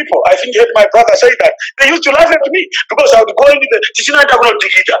baptizing people. I think you heard my brother say that. They used to laugh at me because I would go into the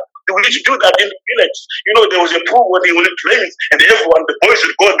Digita. We used to do that in the village. You know, there was a pool when it rains, and everyone, the boys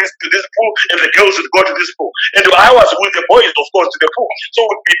would go to this pool, and the girls would go to this pool. And I was with the boys, of course, to the pool. So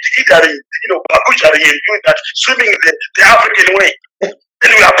we'd be digitaring, bakucharing and doing that, swimming the African way.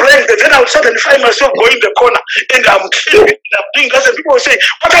 And we are praying, then I would suddenly find myself going in the corner, and I'm doing that, and people would say,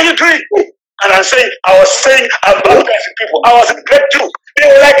 what are you doing? And I'm saying, I'm baptizing people. I was in grade 2. They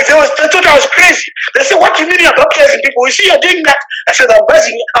were like, they thought I was crazy. They said, what do you mean you're baptizing people? You see, you're doing that. I said, I'm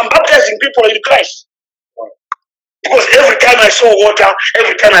baptizing people in Christ. Because every time I saw water,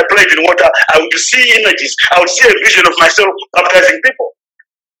 every time I played in water, I would see images. I would see a vision of myself baptizing people.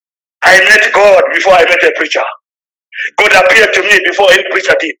 I met God before I met a preacher. God appeared to me before any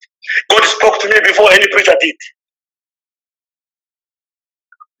preacher did. God spoke to me before any preacher did.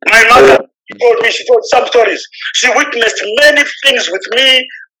 My mother she told some stories. She witnessed many things with me,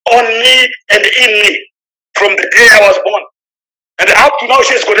 on me, and in me from the day I was born. And up to now,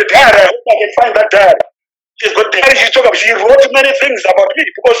 she's got a diary. I hope I can find that diary. She's got diary. She wrote many things about me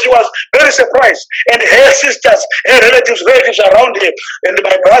because she was very surprised. And her sisters, her relatives around her, and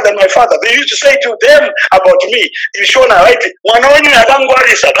my brother and my father, they used to say to them about me, in Shona, right? That's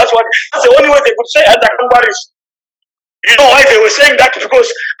the only way they could say, you know why they were saying that? Because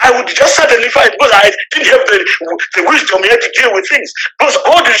I would just suddenly find, because I didn't have the wisdom yet to deal with things. Because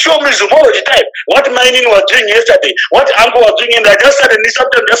God will show me zoology type, what mining was doing yesterday, what uncle was doing, and I just suddenly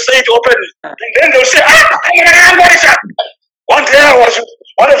sometimes just say it openly. And then they'll say, one day I was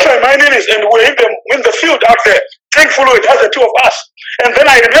one of my mining and we're in the field out there. Thankfully, it has the two of us. And then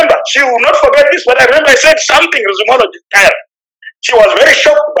I remember, she will not forget this, but I remember I said something to zoology type. She was very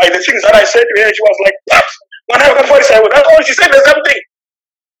shocked by the things that I said to her. She was like, what? That's all she said. There's something.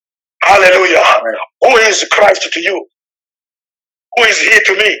 Hallelujah. Amen. Who is Christ to you? Who is he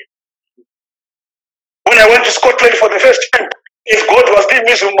to me? When I went to Scotland for the first time, if God was giving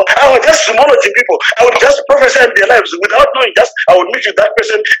me some, I was just zoology people. I would just prophesy in their lives without knowing. Just I would meet with that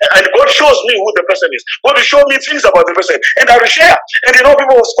person, and God shows me who the person is. God will show me things about the person, and I will share. And you know,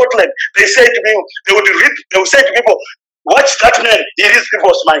 people of Scotland, they say to me, they would say to people, watch that man, he reads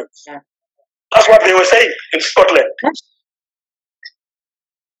people's minds. Yeah. That's what they were saying in Scotland.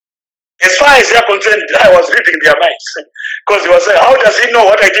 As far as they're concerned, I was reading their minds. Because they were saying, how does he know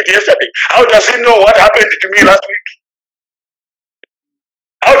what I did yesterday? How does he know what happened to me last week?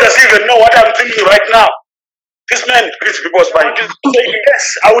 How does he even know what I'm thinking right now? This man reads people's minds. Yes,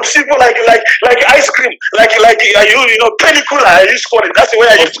 I would see people like ice cream, like penny cooler. I used to call it. That's the way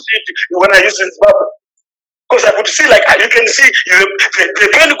I used to eat when I used it in Zimbabwe. Because I could see, like, you can see the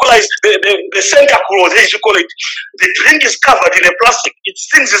penny cooler is the center cooler, as you call it. The drink is covered in a plastic. Its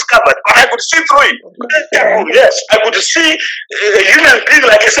things is covered, but I could see through it. Yes, I could see a human being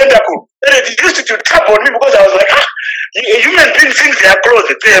like a center cool. And it used to tap on me because I was like, a human being thinks they are clothed,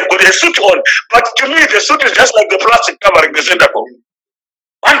 they have got a suit on, but to me the suit is just like the plastic covering the center cool.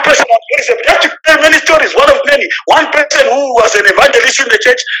 One person was very simple. You have to tell many stories, one of many. One person who was an evangelist in the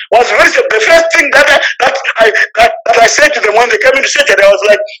church was very simple. The first thing that I said to them when they came into church, and I was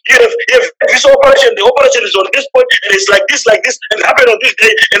like, you have this operation, the operation is on this point, and it's like this, and it happened on this day,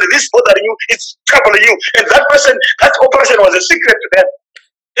 and this bothering you, it's troubling you. And that operation was a secret to them.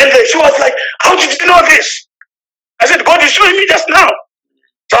 And she was like, how did you know this? I said, God is showing me just now.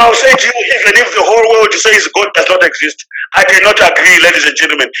 So I'll say to you, even if the whole world says God does not exist, I cannot agree, ladies and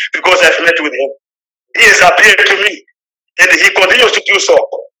gentlemen, because I've met with him. He has appeared to me, and he continues to do so.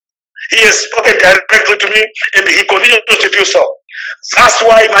 He has spoken directly to me, and he continues to do so. That's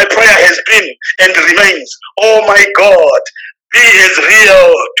why my prayer has been and remains, oh my God, be as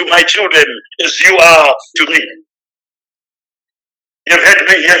real to my children as you are to me. You've heard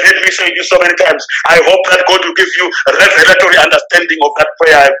me say this so many times. I hope that God will give you a revelatory understanding of that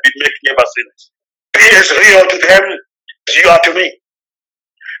prayer I've been making ever since. Be as real to them as you are to me.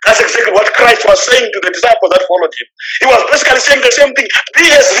 That's exactly what Christ was saying to the disciples that followed him. He was basically saying the same thing. Be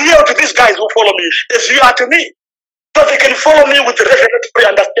as real to these guys who follow me as you are to me. So they can follow me with the revelatory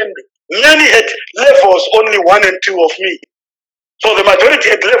understanding. Many had levels only 1 and 2 of me. So the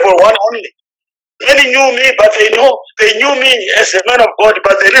majority had level 1 only. Many knew me, but they knew me as a man of God,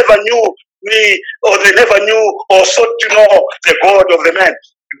 but they never knew me, or they never knew or sought to know the God of the man.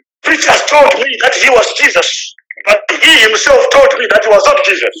 Preachers told me that he was Jesus, but he himself told me that he was not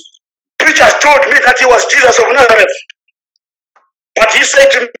Jesus. Preachers told me that he was Jesus of Nazareth, but he said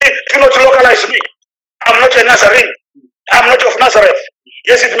to me, do not localize me. I'm not a Nazarene. I'm not of Nazareth.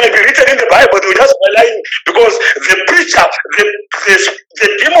 Yes, it may be written in the Bible, they will just be lying, because the preacher, the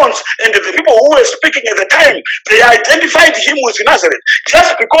demons, and the people who were speaking at the time, they identified him with Nazareth.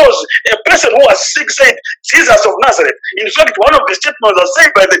 Just because a person who was sick said, Jesus of Nazareth. In fact, one of the statements was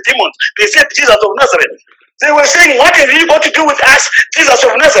said by the demons. They said, Jesus of Nazareth. They were saying, what have you got to do with us, Jesus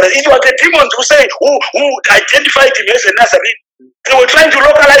of Nazareth? It was the demons who identified him as a Nazarene. They were trying to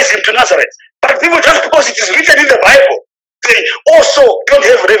localize him to Nazareth. But people, just because it is written in the Bible, they also don't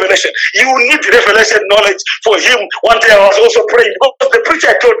have revelation. You need revelation knowledge for him. One day I was also praying because the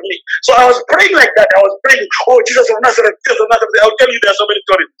preacher told me. So I was praying like that. I was praying, oh, Jesus of Nazareth, Jesus of Nazareth. I'll tell you there are so many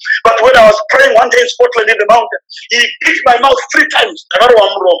stories. But when I was praying one day in Scotland in the mountain, he bit my mouth 3 times.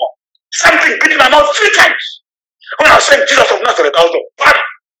 Something bit my mouth 3 times. When I was saying Jesus of Nazareth, I was like, bam!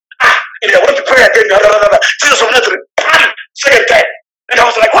 And I went to pray again. Jesus of Nazareth, bam! 2nd time. And I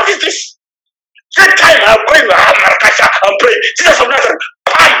was like, what is this? 3rd time I'm praying, I'm praying, Jesus of Nazareth,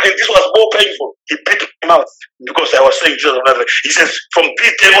 bam! And this was more painful. He bit mouth because I was saying Jesus of Nazareth. He says, from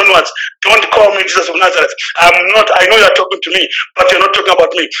this day onwards, don't call me Jesus of Nazareth. I know you're talking to me, but you're not talking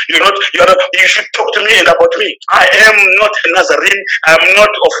about me. You should talk to me and about me. I am not a Nazarene. I am not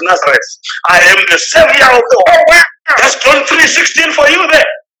of Nazareth. I am the Savior of the whole world. That's John 3:16 for you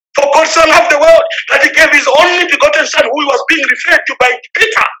there. For God so loved the world that he gave his only begotten Son, who was being referred to by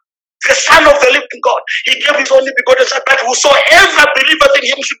Peter, the Son of the living God. He gave his only begotten Son, that whosoever believeth in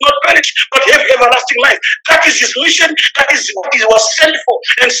him should not perish, but have everlasting life. That is his mission. That is what he was sent for.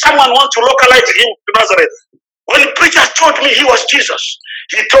 And someone wants to localize him to Nazareth. When preachers told me he was Jesus,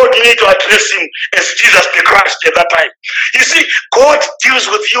 he told me to address him as Jesus the Christ at that time. You see, God deals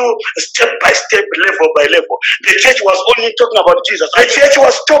with you step by step, level by level. The church was only talking about Jesus. The church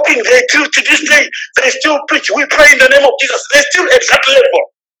was talking, they till to this day, they still preach. We pray in the name of Jesus. They still at that level.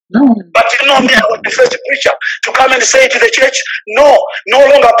 But you know me, I was the first preacher to come and say to the church, no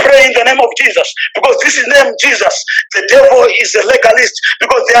longer pray in the name of Jesus, because this is name Jesus. The devil is a legalist,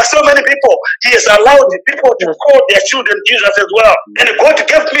 because there are so many people. He has allowed people to call their children Jesus as well. And God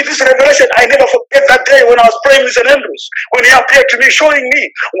gave me this revelation. I never forget that day when I was praying with St. Andrews, when he appeared to me, showing me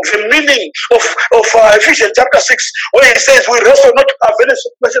the meaning of Ephesians chapter 6, where he says, we wrestle not against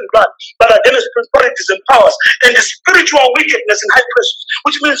flesh and blood, but against principalities and powers, and the spiritual wickedness in high places,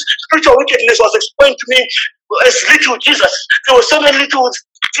 which means spiritual wickedness was explained to me as little Jesus. There were so many little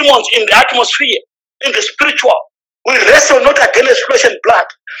demons in the atmosphere, in the spiritual. We wrestle not against flesh and blood,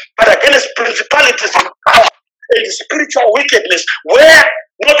 but against principalities and power and spiritual wickedness, where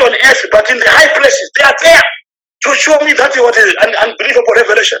not on earth, but in the high places. They are there to show me that was an unbelievable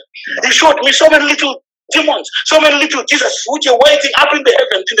revelation. He showed me so many little demons, so many little Jesus, which are waiting up in the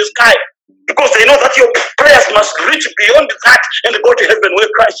heavens, in the sky. Because they know that your prayers must reach beyond that and go to heaven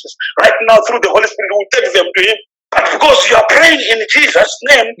where Christ is. Right now, through the Holy Spirit, will take them to him. But because you are praying in Jesus'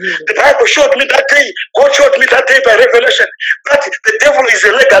 name, the Bible showed me that day, God showed me that day by revelation, that the devil is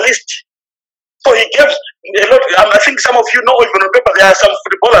a legalist. So he gives a lot. I think some of you know, even remember, there are some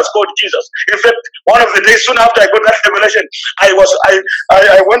footballers called Jesus. In fact, one of the days soon after I got that revelation, I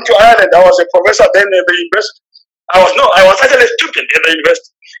went to Ireland. I was a professor then at the university. I was actually a student at the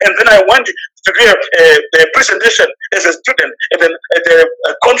university. And then I went to do a presentation as a student at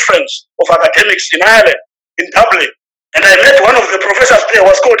a conference of academics in Ireland, in Dublin. And I met one of the professors there,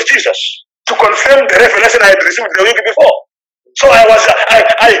 was called Jesus, to confirm the revelation I had received the week before. So I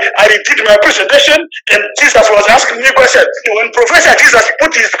did my presentation, and Jesus was asking me questions. When Professor Jesus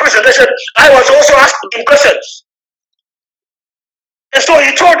put his presentation, I was also asking him questions. And so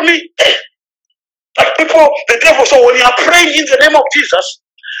he told me that people, the devil, so when you are praying in the name of Jesus,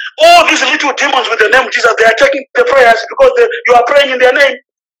 all these little demons with the name of Jesus, they are taking the prayers because you are praying in their name.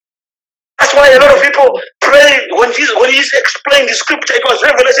 That's why a lot of people pray when he explained the scripture, it was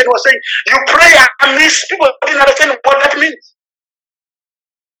revelation, he was saying, you pray amiss. People didn't understand what that means.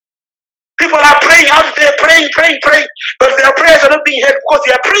 People are praying out there, praying, but their prayers are not being heard because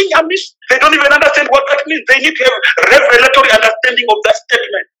they are praying amiss. They don't even understand what that means. They need to have revelatory understanding of that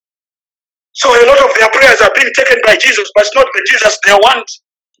statement. So a lot of their prayers are being taken by Jesus, but it's not the Jesus they want.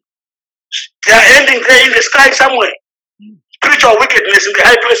 They are ending there in the sky somewhere. Spiritual wickedness in the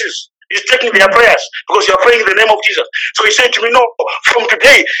high places is taking their prayers because you are praying in the name of Jesus. So he said to me, no, from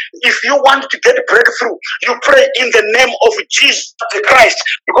today, if you want to get a breakthrough, you pray in the name of Jesus the Christ,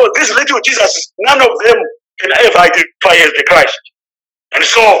 because these little Jesus, none of them can ever identify as the Christ. And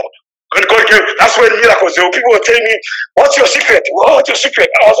so when God gave, that's when miracles, people were telling me, what's your secret? What's your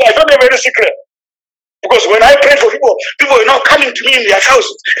secret? I was like, I don't have any secret. Because when I prayed for people were not coming to me in their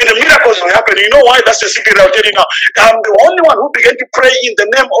houses, and the miracles were happening. You know why? That's the secret I'll tell you now. I'm the only one who began to pray in the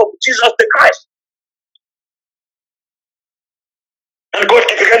name of Jesus the Christ. And God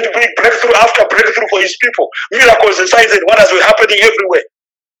began to bring breakthrough after breakthrough for his people. Miracles and signs and wonders were happening everywhere.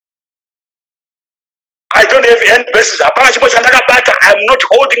 I don't have any basis. I'm not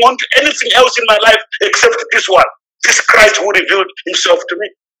holding on to anything else in my life except this one. This Christ who revealed himself to me.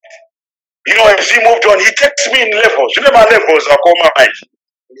 You know, as he moved on, he takes me in levels. You know, my levels are called my mind.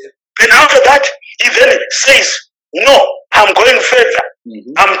 Then after that, he then says, no, I'm going further.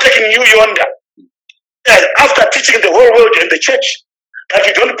 I'm taking you yonder. And after teaching the whole world and the church that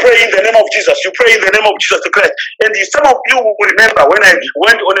you don't pray in the name of Jesus, you pray in the name of Jesus the Christ. And some of you will remember when I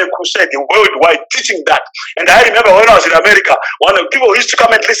went on a crusade worldwide teaching that. And I remember when I was in America, one of the people who used to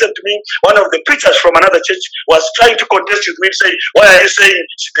come and listen to me, one of the preachers from another church was trying to contest with me to say, why are you saying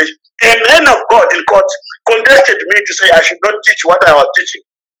this? A man of God in court contested me to say I should not teach what I was teaching.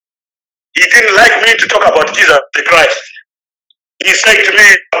 He didn't like me to talk about Jesus the Christ. He said to me,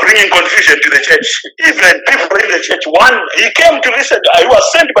 bringing confusion to the church. Even people in the church, he came to listen. I was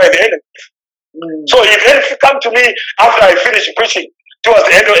sent by the enemy. So he then come to me after I finish preaching. Towards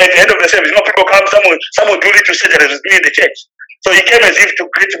the end of the service, people come, someone do it to say that it was me in the church. So he came as if to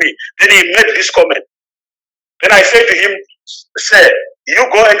greet me. Then he made this comment. Then I said to him, "Sir, you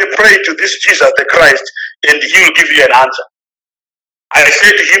go and pray to this Jesus the Christ, and he will give you an answer." I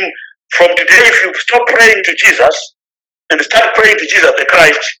said to him, "From today, if you stop praying to Jesus and start praying to Jesus the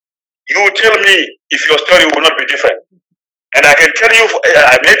Christ, you will tell me if your story will not be different." And I can tell you,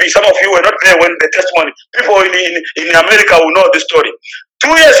 maybe some of you were not there when the testimony, people in America will know this story.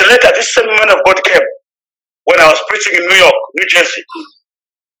 2 years later, this same man of God came when I was preaching in New York, New Jersey.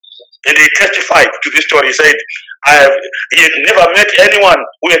 And he testified to this story. He said, he had never met anyone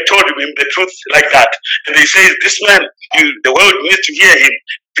who had told him the truth like that. And he says, this man, the world needs to hear him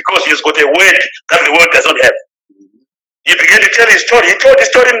because he has got a word that the world does not have. He began to tell his story. He told his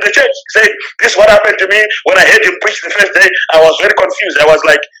story in the church. He said, "This is what happened to me when I heard him preach the first day. I was very confused. I was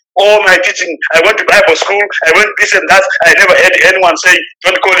like, all my teaching, I went to Bible school, I went this and that. I never heard anyone say,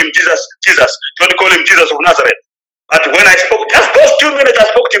 don't call him Jesus, Jesus. Don't call him Jesus of Nazareth." But when I spoke, just those 2 minutes, I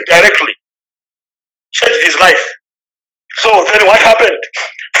spoke to him directly. Changed his life. So then what happened?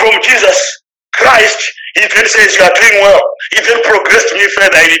 From Jesus Christ, he then says, "You are doing well." He then progressed me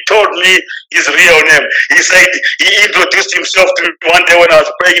further and he told me his real name. He said, he introduced himself to me one day when I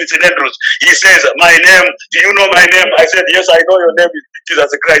was praying in St. Andrews. He says, "My name, do you know my name?" I said, "Yes, I know your name is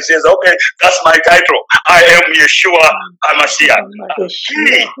Jesus Christ." He says, "Okay, that's my title. I am Yeshua HaMashiach."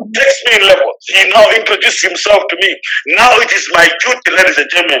 He takes me in level. He now introduced himself to me. Now it is my duty, ladies and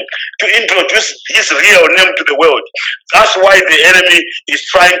gentlemen, to introduce his real name to the world. That's why the enemy is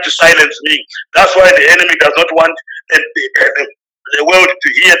trying to silence me. That's why the enemy does not want the world to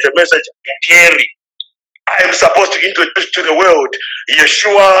hear the message clearly. I am supposed to introduce to the world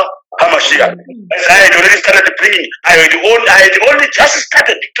Yeshua HaMashiach. As I had already started bringing, I had only just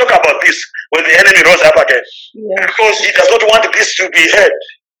started to talk about this when the enemy rose up again. Because he does not want this to be heard.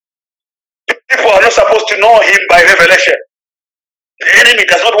 People are not supposed to know him by revelation. The enemy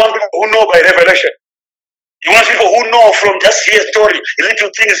does not want people who know by revelation. He wants people who know from just hear story, little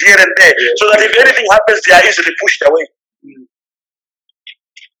things here and there, so that if anything happens, they are easily pushed away.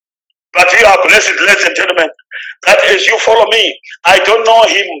 But you are blessed, ladies and gentlemen, that as you follow me, I don't know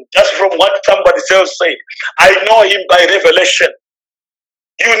him just from what somebody else said. I know him by revelation.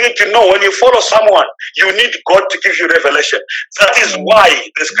 You need to know when you follow someone, you need God to give you revelation. That is why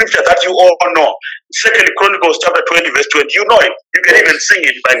the scripture that you all know, 2 Chronicles chapter 20, verse 20, you know it. You can even sing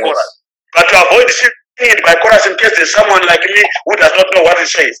it by chorus. But to avoid singing it by chorus in case there's someone like me who does not know what it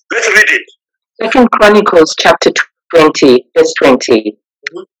says, let's read it. 2 Chronicles chapter 20, verse 20.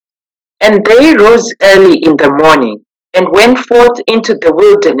 And they rose early in the morning and went forth into the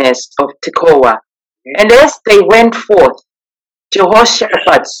wilderness of Tekoa. And as they went forth,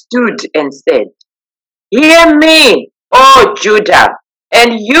 Jehoshaphat stood and said, "Hear me, O Judah,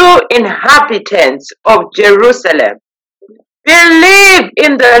 and you inhabitants of Jerusalem. Believe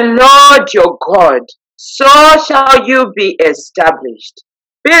in the Lord your God, so shall you be established.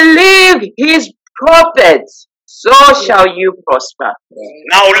 Believe his prophets, so shall you prosper."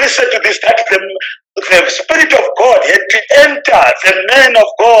 Now listen to this, that the Spirit of God had to enter the man of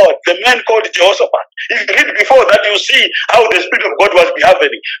God, the man called Jehoshaphat. If you read before that, you see how the Spirit of God was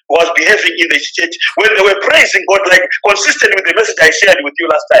behaving in the church when they were praising God, like consistent with the message I shared with you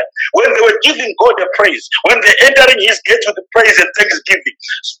last time. When they were giving God the praise, when they're entering his gates with the praise and thanksgiving,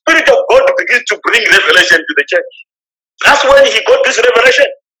 Spirit of God begins to bring revelation to the church. That's when he got this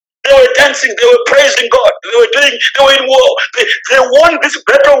revelation. They were dancing, they were praising God, they were in war. They won this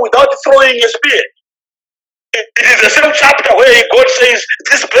battle without throwing a spear. It is the same chapter where God says,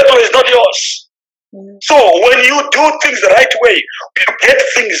 this battle is not yours. So when you do things the right way, you get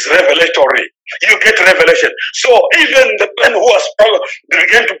things revelatory. You get revelation. So even the man who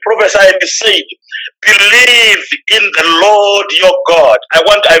began to prophesy and said, "Believe in the Lord your God."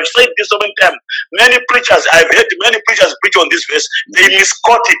 I've said this so many times. I've heard many preachers preach on this verse. They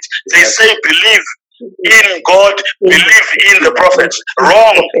misquote it. They say, "Believe in God, believe in the prophets."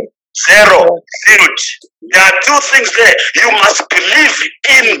 Wrong. Zero. Zilch. There are two things there. You must believe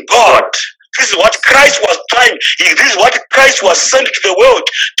in God. This is what Christ was trying. This is what Christ was sent to the world,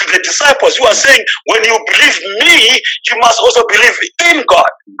 to the disciples who are saying, when you believe me, you must also believe in God.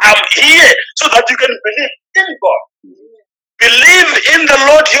 I'm here so that you can believe in God. Believe in the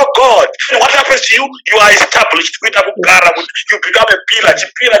Lord your God. And what happens to you? You are established. You become a pillar.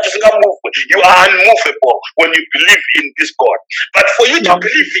 You are unmovable when you believe in this God. But for you to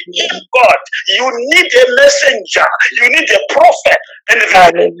believe in God, you need a messenger. You need a prophet. And the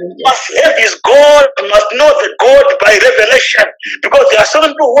must have his God, must know the God by revelation. Because there are some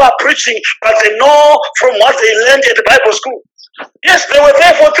people who are preaching, but they know from what they learned at the Bible school. Yes, they were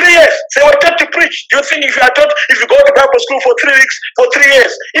there for 3 years. They were taught to preach. Do you think if you are taught, if you go to Bible school for 3 weeks, for 3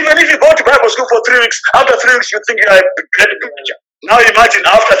 years, even if you go to Bible school for 3 weeks, after 3 weeks you think you are a great preacher. Now imagine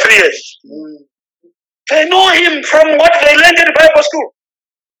after 3 years. They know him from what they learned in the Bible school.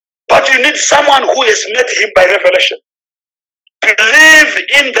 But you need someone who has met him by revelation. Believe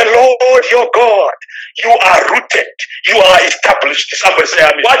in the Lord your God. You are rooted. You are established. Somebody say,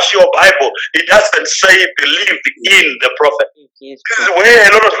 I mean, watch your Bible. It doesn't say believe in the prophet. This is where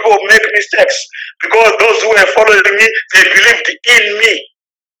a lot of people make mistakes. Because those who were following me, they believed in me.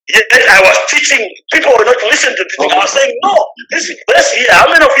 Yet I was teaching. People were not listening to teaching. I was saying, no, this verse here. How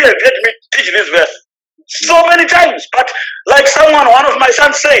many of you have heard me teach this verse? So many times. But like one of my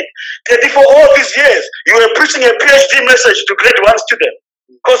sons said, that for all these years, you were preaching a PhD message to grade 1 student.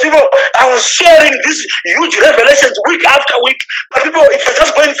 Because people, I was sharing these huge revelations week after week. But people, if you're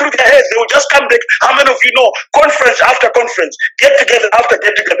just going through their heads, they will just come back. How many of you know, conference after conference, get together after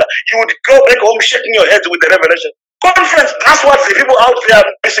get together, you would go back home shaking your heads with the revelation. Conference, that's what the people out there are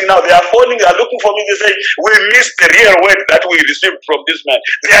missing now. They are phoning, they are looking for me. They say, we missed the real word that we received from this man.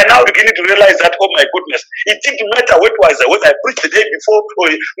 They are now beginning to realize that, oh my goodness, it didn't matter whether I preached the day before,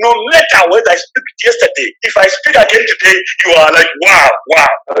 or no matter whether I speak yesterday. If I speak again today, you are like, wow.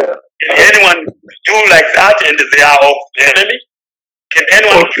 Can anyone do like that and they are of the enemy? Can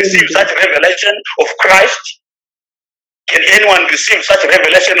anyone receive such revelation of Christ? Can anyone receive such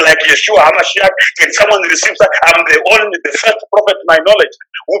revelation like Yeshua HaMashiach? Can someone receive that? I'm the first prophet in my knowledge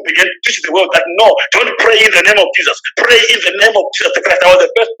who began to teach the world that no, don't pray in the name of Jesus. Pray in the name of Jesus Christ. I was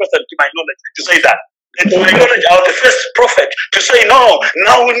the first person to my knowledge to say that. And to my knowledge, I was the first prophet to say no.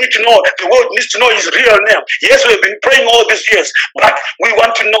 Now we need to know. The world needs to know his real name. Yes, we've been praying all these years, but we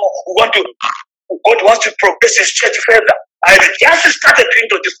want to know. God wants to progress his church further. I had just started to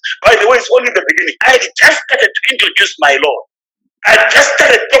introduce, by the way, it's only the beginning. I had just started to introduce my Lord. I just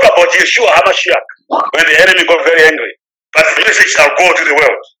started to talk about Yeshua HaMashiach when the enemy got very angry. But the message shall go to the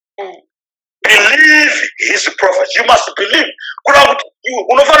world. Believe his prophets. You must believe. Believe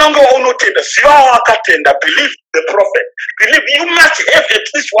the prophet. Believe. You must have at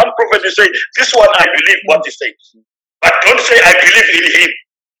least one prophet to say, this one I believe what he says. But don't say I believe in him.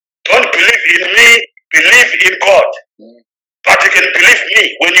 Don't believe in me. Believe in God. But you can believe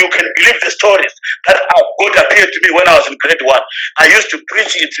me when you can believe the stories that God appeared to me when I was in grade 1. I used to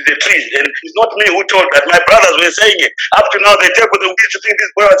preach it to the trees, and it's not me who told that. My brothers were saying it. Up to now, they tell me they used to think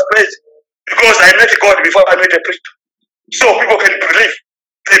this boy was crazy because I met God before I met a priest. So people can believe.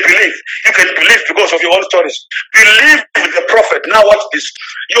 They believe. You can believe because of your own stories. Believe in the prophet. Now watch this.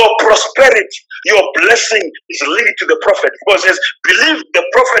 Your prosperity, your blessing is linked to the prophet. Because it says, believe the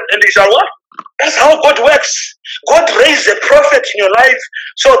prophet and he shall what? That's how God works. God raised a prophet in your life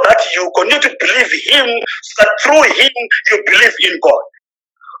so that you continue to believe him, so that through him you believe in God.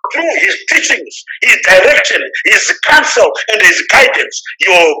 Through his teachings, his direction, his counsel, and his guidance,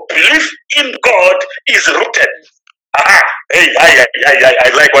 your belief in God is rooted. I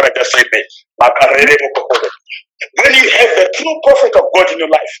like what I just said there. When you have the true prophet of God in your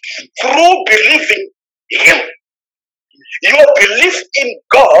life, through believing him, your belief in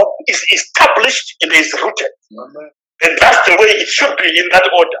God is established and is rooted. And that's the way it should be in that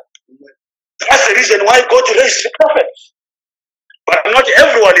order. That's the reason why God raised the prophets. But not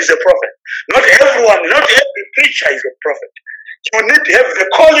everyone is a prophet. Not every preacher is a prophet. You need to have the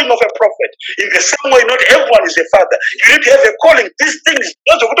calling of a prophet. In the same way, not everyone is a father. You need to have a calling. These things,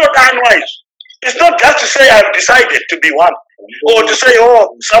 those who don't are unwise. It's not just to say I've decided to be one. Or to say,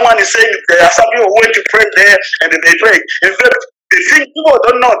 oh, someone is saying there are some people who went to pray there and they pray. In fact, the thing people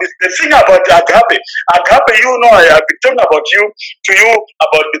don't know, the thing about agape, you know, I've been talking about to you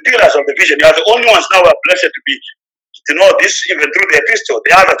about the pillars of the vision. You are the only ones now who are blessed to know this, even through the epistle.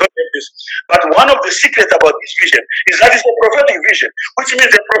 The others don't have this. But one of the secrets about this vision is that it's a prophetic vision, which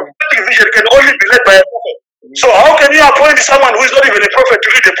means the prophetic vision can only be led by a prophet. So how can you appoint someone who is not even a prophet to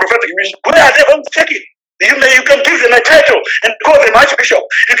lead the prophetic vision? Where are they going to take it? You can give them a title and call them archbishop.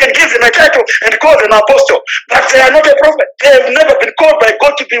 You can give them a title and call them apostle. But they are not a prophet. They have never been called by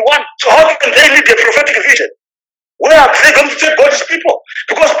God to be one. So how can they lead the prophetic vision? Where are they going to take God's people?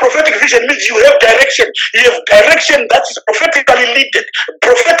 Because prophetic vision means you have direction. You have direction that is prophetically led.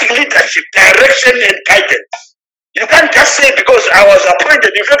 Prophetic leadership, direction and guidance. You can't just say because I was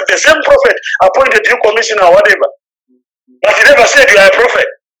appointed. In fact, the same prophet appointed you commissioner or whatever. But he never said you are a prophet.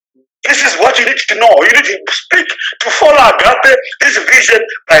 This is what you need to know. You need to speak, to follow agape, this vision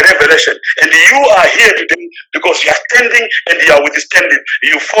by revelation. And you are here today because you are standing and you are withstanding.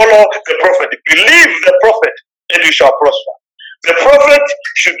 You follow the prophet. Believe the prophet and you shall prosper. The prophet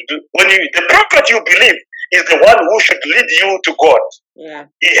the prophet you believe is the one who should lead you to God. Yeah.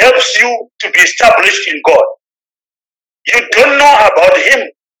 He helps you to be established in God. You don't know about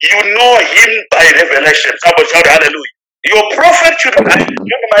him. You know him by revelation. Somebody shout hallelujah. Your prophet should my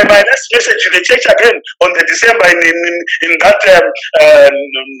next message to the church again on the December in that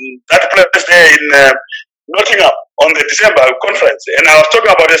that place there in Nottingham on the December conference, and I was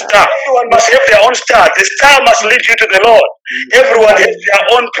talking about a star. Everyone must have their own star. The star must lead you to the Lord. Everyone has their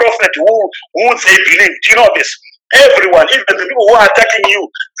own prophet who they believe. Do you know this? Everyone, even the people who are attacking you,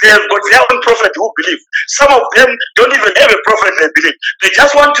 they have got their own prophet who believe. Some of them don't even have a prophet they believe. They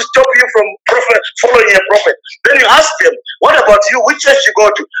just want to stop you from following a prophet. Then you ask them, what about you? Which church you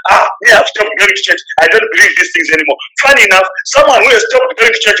go to? Me, I've stopped going to church. I don't believe these things anymore. Funny enough, someone who has stopped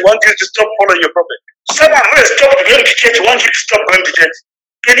going to church wants you to stop following your prophet. Someone who has stopped going to church wants you to stop going to church.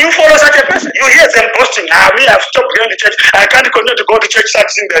 Can you follow such a person? You hear them boasting, me, I've stopped going to church. I can't continue to go to church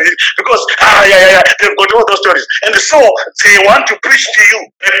succeeding because, they've got all those stories. And so they want to preach to you.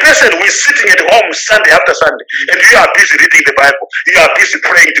 A person who is sitting at home Sunday after Sunday, and you are busy reading the Bible, you are busy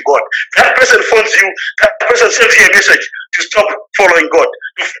praying to God. That person phones you, that person sends you a message to stop following God,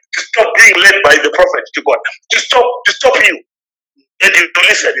 to stop being led by the prophet to God, to stop you. And you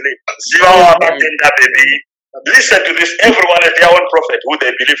listen, baby. Listen to this. Everyone has their own prophet who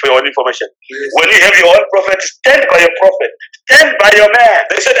they believe for your own information. Yes. When you have your own prophet, stand by your prophet. Stand by your man.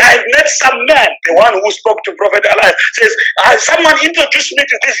 They said, I've met some man. The one who spoke to Prophet Elias says, someone introduced me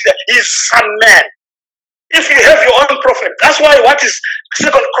to this. He's some man. If you have your own prophet, that's why what is 2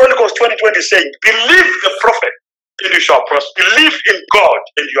 Chronicles 20:20 saying, believe the prophet and you shall prosper. Believe in God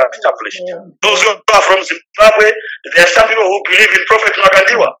and you are established. Yeah. Those who are from Zimbabwe, there are some people who believe in Prophet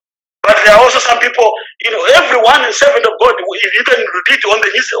Makandiwa. But there are also some people, everyone is servant of God. You can read on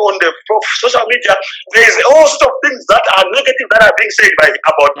the social media, there is all sorts of things that are negative that are being said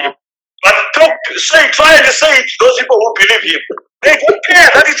about him. But try and say it to those people who believe him. They don't care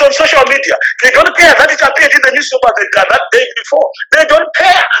that it's on social media. They don't care that it appeared in the newspaper that day before. They don't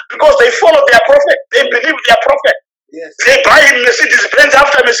care because they follow their prophet. They believe their prophet. Yes. They buy him Mercedes Benz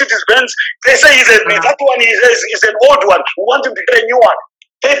after Mercedes Benz. They say that one is an old one. We want him to get a new one.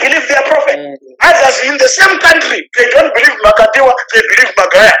 They believe their prophet. Others in the same country, they don't believe Makandiwa, they believe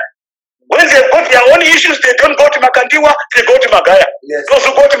Magaya. When they've got their own issues, they don't go to Makandiwa, they go to Magaya. Yes. Those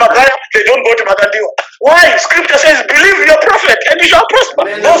who go to Magaya, they don't go to Makandiwa. Why? Scripture says, believe your prophet and you shall prosper.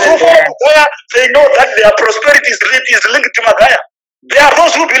 Those who follow Magaya, they know that their prosperity is linked to Magaya. There are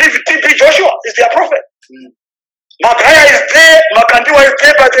those who believe TB Joshua is their prophet. Magaya is there, Makandiwa is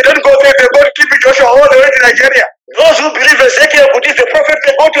there, but they don't go there, they go to TB Joshua all the way to Nigeria. Those who believe Ezekiel Buddhist, the prophet,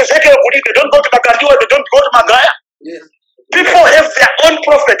 they go to Ezekiel Buddhist, they don't go to Makandiwa, they don't go to Magaya. Yes. People have their own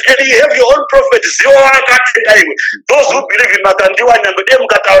prophet, and you have your own prophet. Those who believe in Makandiwa, no matter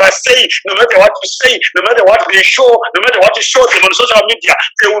what you say, no matter what they show, no matter what you show them on social media,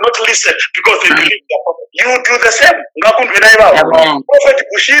 they will not listen because they believe their prophet. You do the same. Prophet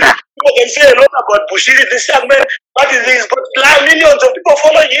Bushiri, people can say a lot about Bushiri, this young man, but he's got millions of people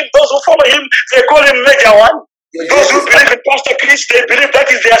following him. Those who follow him, they call him Major One. Those who believe in Pastor Chris, they believe that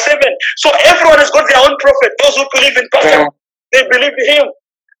is their servant. So everyone has got their own prophet. Those who believe in Pastor, they believe in him.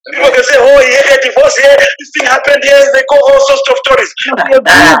 People can say, he had a divorce here, this thing happened here, they call all sorts of stories. The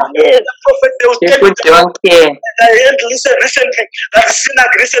prophet, they will tell you. Don't care. I heard recently, that Sinach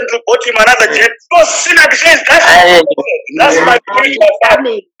recently bought him another jet. Because Sinach says, that's my spiritual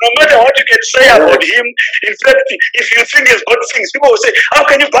father. No matter what you can say about him, in fact, if you think he's got things, people will say, how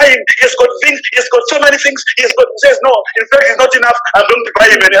can you buy him? He has got things, he has got so many things, he says, no, in fact, it's not enough, I'm going to buy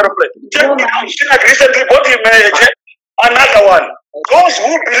him an aeroplane. Sinach recently bought him a jet. Another one. Those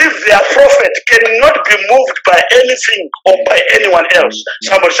who believe their prophet cannot be moved by anything or by anyone else.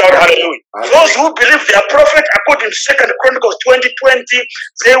 Somebody shout hallelujah. Those who believe their prophet, according to 2 Chronicles 20:20,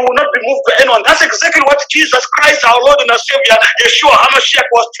 they will not be moved by anyone. That's exactly what Jesus Christ, our Lord and our Savior, Yeshua HaMashiach,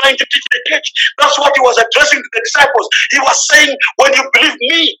 was trying to teach the church. That's what he was addressing to the disciples. He was saying, when you believe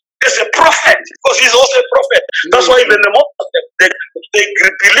me as a prophet, because he's also a prophet. That's why even the Muslims, they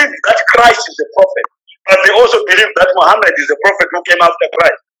believe that Christ is a prophet. But they also believe that Muhammad is a prophet who came after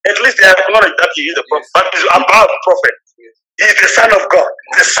Christ. At least they acknowledge that he is a prophet, but he's above prophet. He is the Son of God,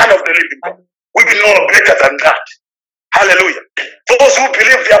 the Son of the living God. We know better than that. Hallelujah. Those who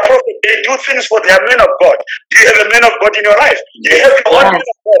believe their prophet, they do things for their men of God. Do you have a man of God in your life? Do you have your own men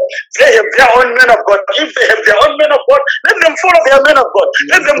of God? They have their own men of God. If they have their own men of God, let them follow their men of God.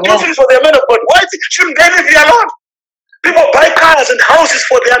 Let them do things for their men of God. Why shouldn't they leave you alone? People buy cars and houses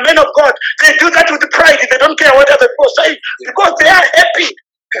for their men of God. They do that with pride. They don't care what other people say because they are happy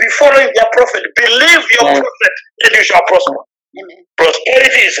to be following their prophet. Believe your prophet and you shall prosper.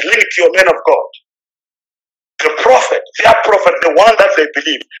 Prosperity is linked to your men of God. The prophet, their prophet, the one that they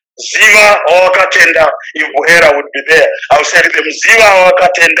believe. Ziva or Katenda, if Buhera would be there, I would say to them, Ziva or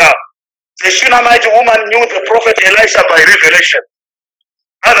Katenda. The Shunammite woman knew the prophet Elisha by revelation.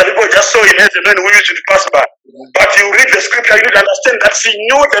 Other people just saw him as a man who used to pass by. But you read the scripture, you need to understand that she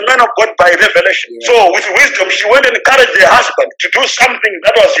knew the man of God by revelation. So with wisdom, she went and encouraged her husband to do something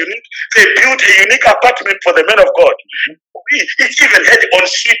that was unique. They built a unique apartment for the man of God. It even had on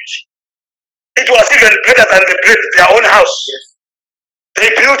suite. It was even better than their own house.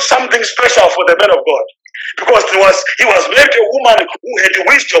 They built something special for the man of God. Because he was married to a woman who had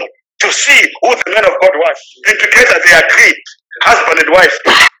wisdom to see who the man of God was. And together they agreed, husband and wife,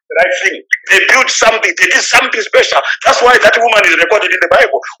 the right thing. They built something, they did something special. That's why that woman is recorded in the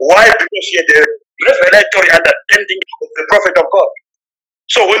Bible. Why? Because she had a revelatory understanding of the prophet of God.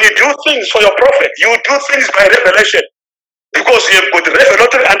 So when you do things for your prophet, you do things by revelation. Because you have got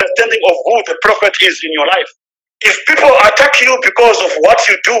revelatory understanding of who the prophet is in your life. If people attack you because of what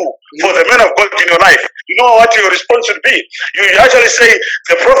you do for the man of God in your life, you know what your response should be. You actually say,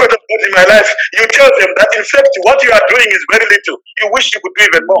 the prophet of God in my life, you tell them that in fact what you are doing is very little. You wish you could do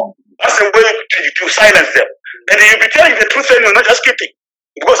even more. That's the way to silence them. And you'll be telling the truth and you're not just kidding.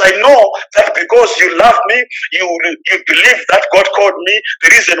 Because I know that because you love me, you believe that God called me, the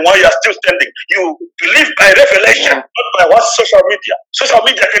reason why you are still standing. You believe by revelation, not by what social media. Social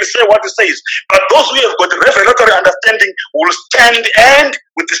media can say what it says. But those who have got revelatory understanding will stand and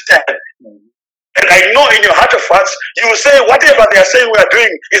withstand. And I know in your heart of hearts, you will say whatever they are saying we are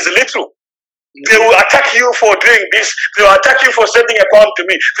doing is little. They will attack you for doing this. They will attack you for sending a pound to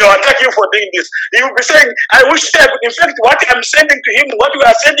me. They will attack you for doing this. You will be saying, I wish that, in fact, what I'm sending to him, what we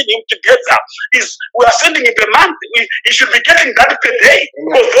are sending him together is we are sending him per month. He should be getting that per day.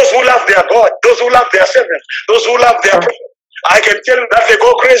 Because those who love their God, those who love their servants, those who love their prophet, I can tell you that they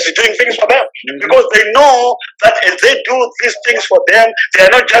go crazy doing things for them. Because they know that as they do these things for them, they are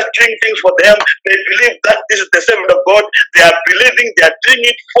not just doing things for them. They believe that this is the servant of God. They are believing they are doing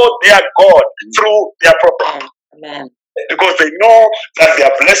it for their God through their prophet. Amen. Because they know that their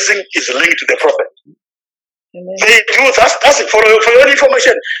blessing is linked to the prophet. Amen. They do that's it. For your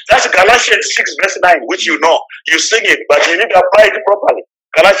information, that's Galatians 6 verse 9, which you know. You sing it, but you need to apply it properly.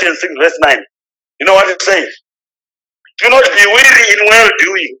 Galatians 6 verse 9. You know what it says? Do not be weary in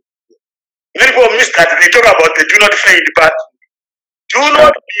well-doing. Many people miss that. They talk about the do not faint, but do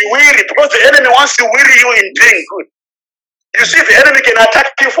not be weary because the enemy wants to weary you in doing good. You see, the enemy can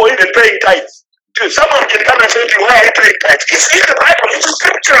attack you for even paying tithes. Dude, someone can come and say to you, why are you paying tithes? It's in the Bible. It's a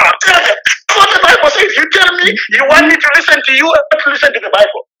scripture. Tell them. What the Bible says. You tell me you want me to listen to you, not to listen to the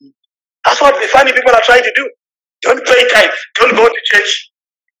Bible. That's what the funny people are trying to do. Don't pay tithes. Don't go to church.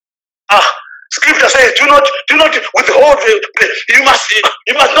 Scripture says, do not withhold you must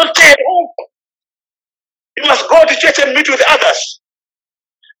not stay at home. You must go to church and meet with others.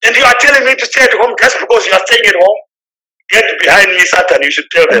 And you are telling me to stay at home just because you are staying at home? Get behind me, Satan, you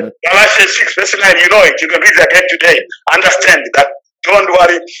should tell them. Galatians 6 verse 9, you know it. You can read it again today. Understand that. Don't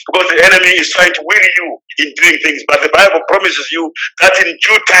worry, because the enemy is trying to weary you in doing things. But the Bible promises you that in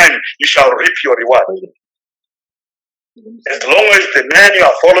due time you shall reap your reward. As long as the man you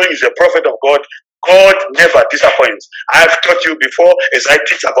are following is a prophet of God, God never disappoints. I have taught you before as I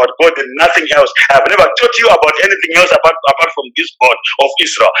teach about God and nothing else. I have never taught you about anything else apart from this God of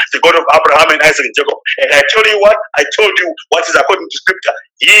Israel, the God of Abraham and Isaac and Jacob. And I told you what? I told you what is according to scripture.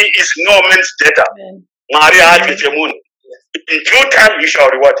 He is no man's debtor. In due time he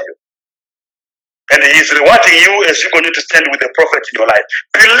shall reward you. And he is rewarding you as you continue to stand with the prophet in your life.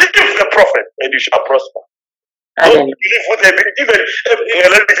 Believe the prophet and you shall prosper. Don't believe what they believe. Even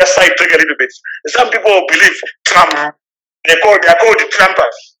let me just sidetrack a little bit. Some people believe Trump. They are called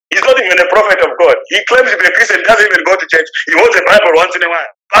Trumpers. He's not even a prophet of God. He claims to be a Christian, doesn't even go to church. He holds the Bible once in a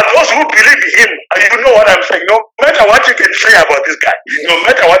while. But those who believe him, and you know what I'm saying, no matter what you can say about this guy, no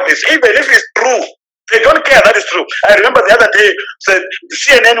matter what they say, even if it's true, they don't care that is true. I remember the other day, said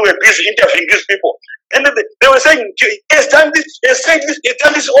CNN were busy interviewing these people. And they were saying, he has done this, he has said this, he has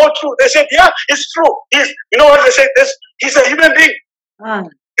done this all true. They said, yeah, it's true. You know what they said? He's a human being.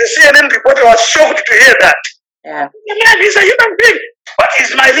 The CNN reporter was shocked to hear that. Yeah. Man, he's a human being. But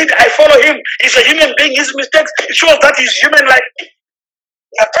he's my leader, I follow him. He's a human being, his mistakes, it shows that he's human like me.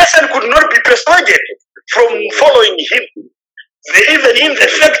 A person could not be persuaded from following him. Even in the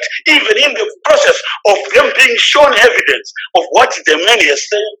fact, even in the process of them being shown evidence of what the man has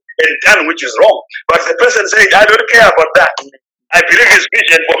said and done, which is wrong. But the person said, I don't care about that. I believe his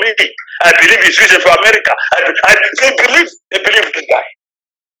vision for me. I believe his vision for America. They believe this guy.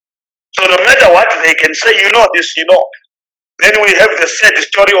 So no matter what they can say, you know this, you know. Then we have the sad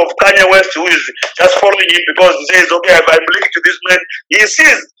story of Kanye West, who is just following him because he says, okay, if I'm linked to this man, he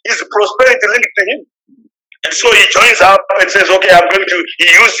sees his prosperity linked to him. And so he joins up and says, okay,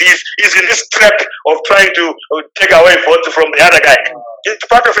 he's in this trap of trying to take away votes from the other guy. It's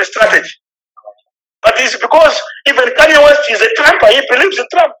part of a strategy. But it's because even Kanye West is a Trumper, he believes in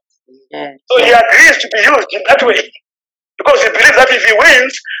Trump. So he agrees to be used in that way. Because he believes that if he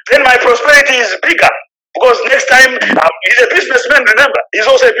wins, then my prosperity is bigger. Because next time, he's a businessman, remember. He's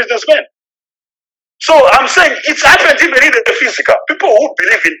also a businessman. So I'm saying it's happened even in the physical. People who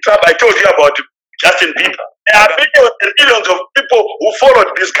believe in Trump, I told you about Justin Bieber. There are millions and millions of people who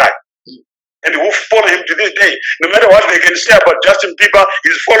followed this guy. And who follow him to this day. No matter what they can say about Justin Bieber,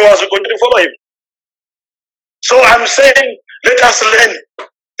 his followers will continue to follow him. So I'm saying, let us learn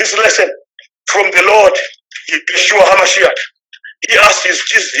this lesson from the Lord, Yeshua HaMashiach. He asked his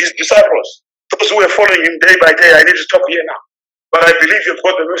disciples, those who were following him day by day, I need to stop here now. But I believe you've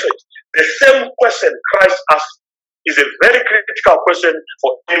got the message. The same question Christ asked is a very critical question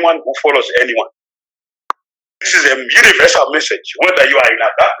for anyone who follows anyone. This is a universal message, whether you are in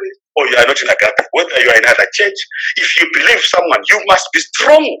Agape or you are not in Agape, whether you are in another church. If you believe someone, you must be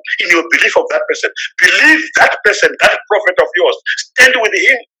strong in your belief of that person. Believe that person, that prophet of yours. Stand with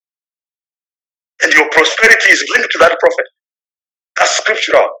him. And your prosperity is linked to that prophet. That's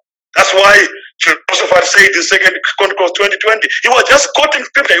scriptural. That's why Jehoshaphat said in 2 Chronicles 20:20, he was just quoting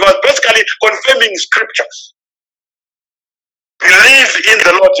scripture. He was basically confirming scriptures. Believe in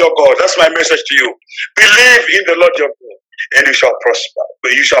the Lord your God. That's my message to you. Believe in the Lord your God, and you shall prosper.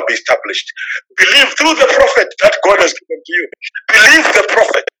 You shall be established. Believe through the prophet that God has given to you. Believe the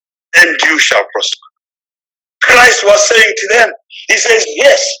prophet, and you shall prosper. Christ was saying to them, he says,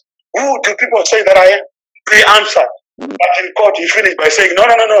 yes, who do people say that I am? They answered. But in court, he finished by saying, no.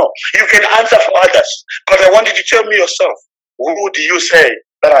 You can answer for others. But I want you to tell me yourself, who do you say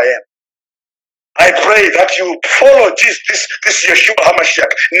that I am? I pray that you follow this Yeshua HaMashiach.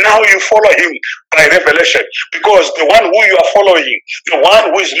 Now you follow him by revelation. Because the one who you are following, the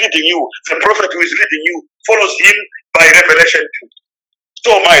one who is leading you, the prophet who is leading you, follows him by revelation.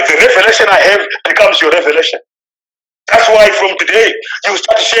 So the revelation I have becomes your revelation. That's why from today, you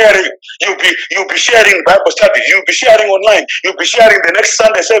start sharing. You'll be sharing Bible study. You'll be sharing online. You'll be sharing the next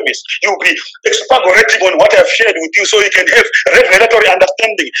Sunday service. You'll be expurgating on what I've shared with you so you can have revelatory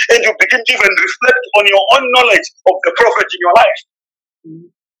understanding. And you begin to even reflect on your own knowledge of the prophet in your life.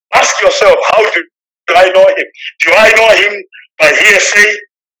 Ask yourself, how do I know him? Do I know him by hearsay,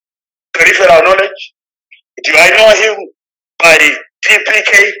 peripheral knowledge? Do I know him by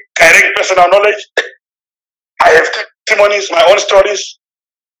DPK, direct personal knowledge? I have testimonies, my own stories.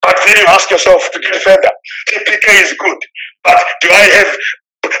 But then you ask yourself to get further. DPK is good. But do I have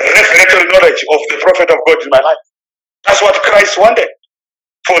revelatory knowledge of the prophet of God in my life? That's what Christ wanted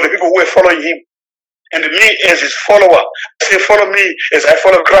for the people who were following him. And me as his follower, I say, follow me as I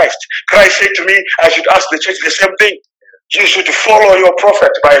follow Christ. Christ said to me, I should ask the church the same thing. You should follow your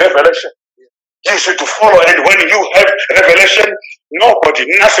prophet by revelation. You should follow, and when you have revelation, nobody,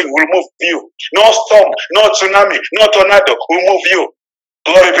 nothing will move you. No storm, no tsunami, no tornado will move you.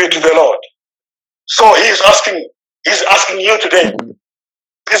 Glory be to the Lord. So he's asking you today.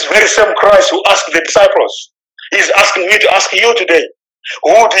 This very same Christ who asked the disciples, he's asking me to ask you today.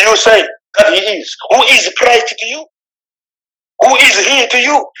 Who do you say that he is? Who is Christ to you? Who is he to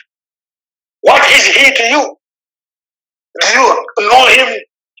you? What is he to you? Do you know him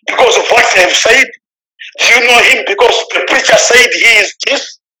because of what they have said? Do you know him because the preacher said he is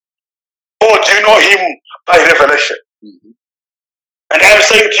this? Or do you know him by revelation? And I'm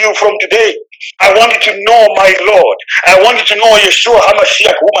saying to you from today, I want you to know my Lord. I want you to know Yeshua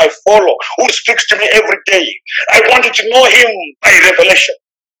HaMashiach, whom I follow, who speaks to me every day. I want you to know him by revelation.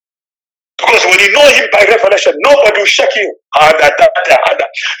 Because when you know him by revelation, nobody will shake you.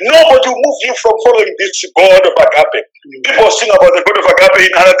 Nobody will move you from following this God of Agape. People sing about the God of Agape in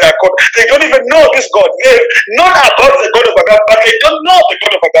another God. They don't even know this God. They've known about the God of Agape, but they don't know the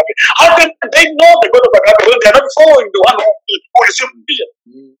God of Agape. How can they know the God of Agape when they're not following the one who is human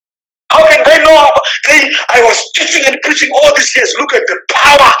being? How can they know? I was teaching and preaching all these years. Look at the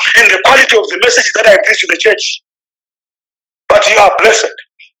power and the quality of the message that I preach to the church. But you are blessed.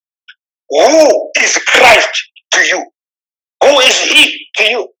 Who is Christ to you? Who is he to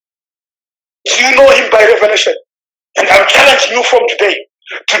you? Do you know him by revelation? And I'm challenging you from today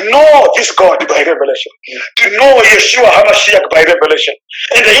to know this God by revelation, to know Yeshua HaMashiach by revelation.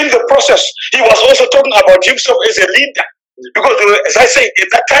 And in the process, he was also talking about himself as a leader. Because as I said, at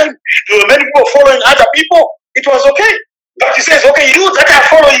that time, there were many people following other people. It was okay. But he says, okay, you that are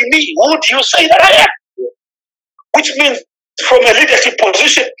following me, who do you say that I am? Which means from a leadership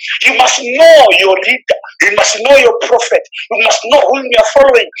position, you must know your leader. You must know your prophet. You must know whom you are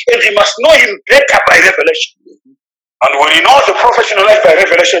following. And you must know him better by revelation. And when you know the professional life by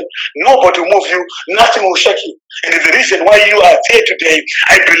revelation, nobody will move you, nothing will shake you. And the reason why you are here today,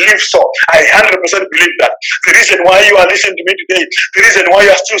 I believe so. I 100% believe that. The reason why you are listening to me today, the reason why you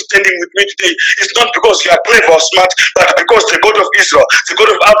are still standing with me today, is not because you are clever or smart, but because the God of Israel, the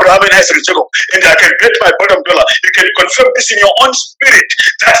God of Abraham and Isaac and Jacob, and I can bet my bottom dollar, you can confirm this in your own spirit,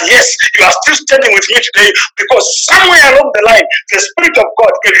 that yes, you are still standing with me today, because somewhere along the line, the Spirit of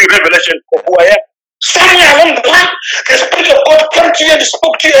God gave you revelation of who I am. Somewhere along the line, the Spirit of God came to you and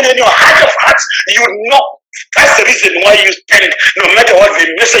spoke to you, and in your heart of hearts, you know. That's the reason why you stand. No matter what the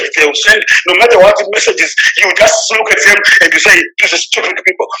message they will send, no matter what the message is, you just look at them and you say, "These are stupid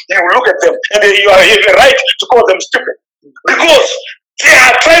people." You look at them and you have the right to call them stupid because they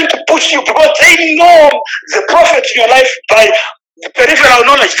are trying to push you because they know the prophet in your life by peripheral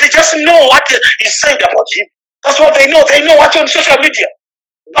knowledge. They just know what is said about him. That's what they know. They know what's on social media.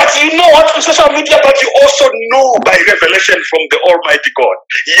 But you know what on social media, but you also know by revelation from the Almighty God,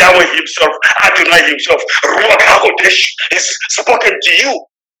 Yahweh himself, Adonai himself, Ruach HaKodesh is spoken to you.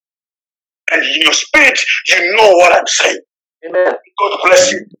 And in your spirit, you know what I'm saying. Amen. God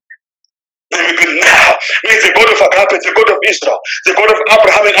bless you. May we be now. May the God of Agape, the God of Israel, the God of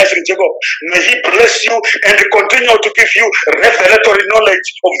Abraham and Isaac and Jacob, may he bless you and continue to give you revelatory knowledge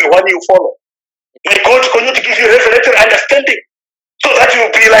of the one you follow. May God continue to give you revelatory understanding. So that you will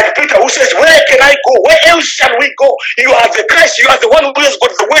be like Peter who says, where can I go? Where else shall we go? You are the Christ. You are the one who has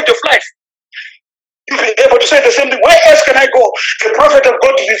got the word of life. You'll be able to say the same thing. Where else can I go? The prophet of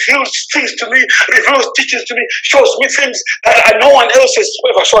God reveals things to me, reveals teachings to me, shows me things that no one else has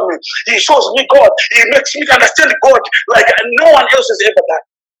ever shown me. He shows me God. He makes me understand God like no one else has ever done.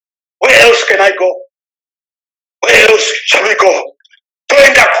 Where else can I go? Where else shall we go?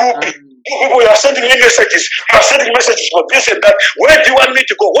 People, you are sending me messages. You are sending messages for this and that. Where do you want me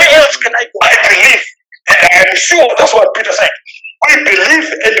to go? Where else can I go? I believe. And I am sure. That's what Peter said. We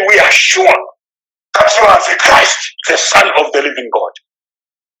believe and we are sure that you are the Christ, the Son of the living God.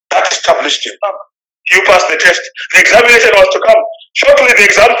 That established you. You passed the test. The examination was to come. Shortly the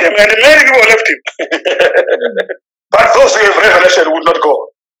exam came and many people left him. But those who have revelation would not go.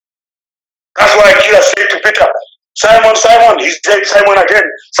 That's why Jesus said to Peter, Simon, Simon, he said Simon again.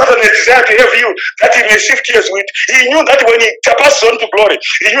 Satan has desired to have you, that he may sift years with. He knew that when he passes on to glory,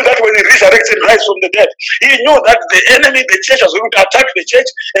 he knew that when he resurrects and rises from the dead, he knew that the enemy, the church, was going to attack the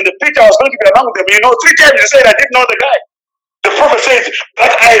church, and the Peter was going to be among them. You know, 3 times he said, I didn't know the guy. The prophet says,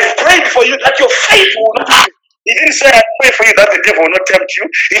 but I have prayed for you that your faith will not fail. He didn't say, I pray for you that the devil will not tempt you.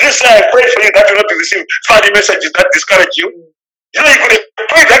 He didn't say, I pray for you that you will not receive funny messages that discourage you. You know, he could have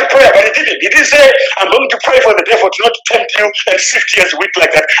prayed that prayer, but he didn't. He didn't say, I'm going to pray for the devil to not tempt you and sift years weak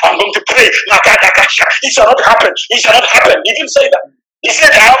like that. I'm going to pray. It shall not happen. It shall not happen. He didn't say that. He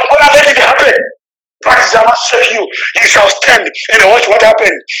said, I'm going to let it happen. Practice I must shake you. You shall stand. And watch what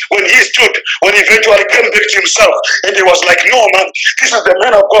happened when he stood, when he eventually came back to himself. And he was like, no, man, this is the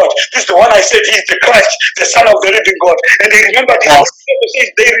man of God. This is the one I said he is the Christ, the Son of the living God. And they remembered his word.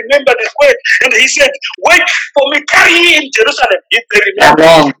 They remembered his word. And he said, wait for me, tarry in Jerusalem. They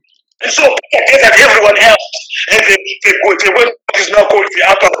remembered. And so Peter gathered everyone else. And they went to what is now called the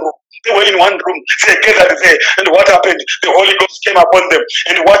upper room. They were in one room, they gathered there, and what happened? The Holy Ghost came upon them,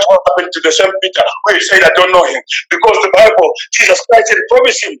 and watch what happened to the same Peter, where he said, I don't know him. Because the Bible, Jesus Christ had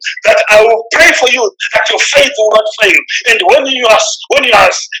promised him that I will pray for you, that your faith will not fail. And when you have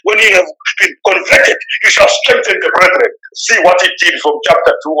been converted, you shall strengthen the brethren. See what he did from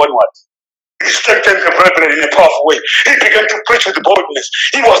chapter 2 onwards. He strengthened the brethren in a powerful way. He began to preach with boldness.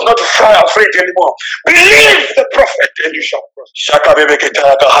 He was not afraid anymore. Believe the prophet, and you shall prosper.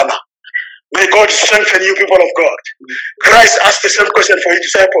 May God strengthen you, people of God. Christ asked the same question for his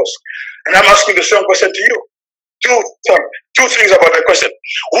disciples. And I'm asking the same question to you. two things about the question.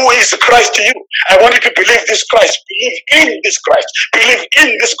 Who is Christ to you? I want you to believe this Christ. Believe in this Christ. Believe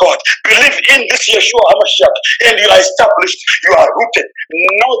in this God. Believe in this Yeshua HaMashiach. And you are established. You are rooted.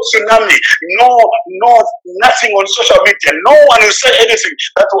 No tsunami. Nothing on social media. No one will say anything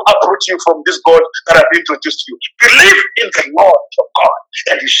that will uproot you from this God that I've introduced to you. Believe in the Lord your God,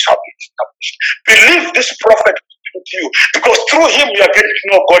 and you shall be established. Believe this prophet to you, because through him you are getting to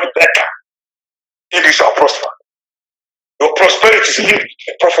know God better, and you shall prosper. Your prosperity is linked to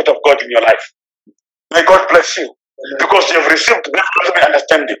the prophet of God in your life. May God bless you, because you have received that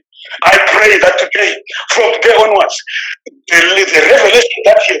understanding. I pray that today, from today onwards, the revelation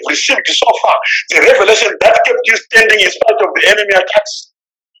that you have received so far, the revelation that kept you standing in spite of the enemy attacks,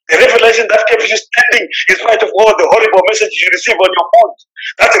 the revelation that kept you standing in spite of all the horrible messages you receive on your phone,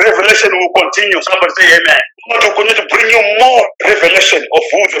 that revelation will continue. Somebody say amen. God will continue to bring you more revelation of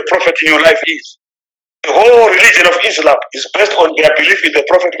who the prophet in your life is. The whole religion of Islam is based on their belief in the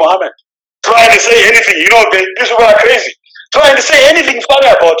Prophet Muhammad. Trying to say anything, these people are crazy. Trying to say anything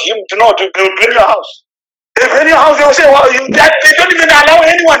funny about him, they will burn your house. They burn your house, they will say, they don't even allow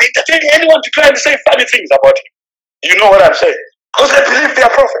anyone, entertain anyone to try to say funny things about him. You know what I'm saying? Because they believe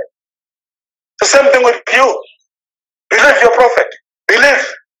their prophet. The same thing with you. Believe your prophet. Believe.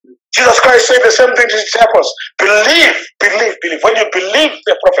 Jesus Christ said the same thing to his disciples. Believe. When you believe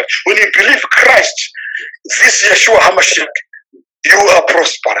the prophet, when you believe Christ, this Yeshua HaMashiach, you are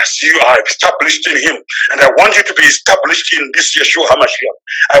prosperous. You are established in him. And I want you to be established in this Yeshua HaMashiach.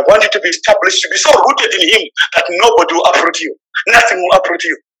 I want you to be established, to be so rooted in him that nobody will uproot you. Nothing will uproot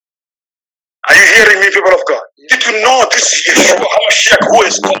you. Are you hearing me, people of God? Did you know this Yeshua HaMashiach who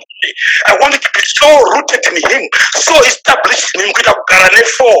is called me? I want you to be so rooted in him, so established in him. Could have Garane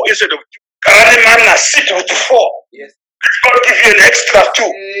 4 instead of Garane Mana, sit with 4. Yes. God give you an extra 2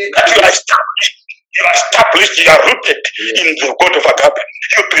 that you are established. You are established, you are rooted in the God of Agape.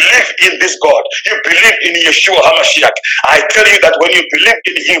 You believe in this God. You believe in Yeshua HaMashiach. I tell you that when you believe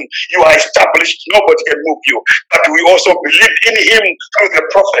in him, you are established. Nobody can move you. But we also believe in him through the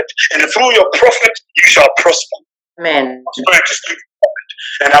prophet. And through your prophet, you shall prosper. Amen.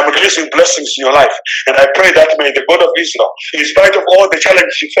 And I'm releasing blessings in your life. And I pray that may the God of Israel, in spite of all the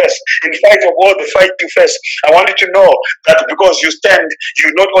challenges you face, in spite of all the fight you face, I want you to know that because you stand,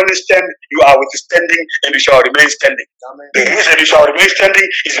 you not only stand, you are withstanding, and you shall remain standing. Amen. The reason you shall remain standing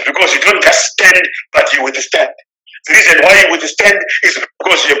is because you don't just stand, but you withstand. The reason why you withstand is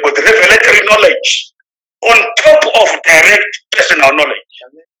because you have got revelatory knowledge on top of direct personal knowledge.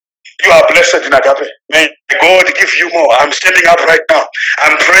 Amen. You are blessed in Agape. May God give you more. I'm standing up right now.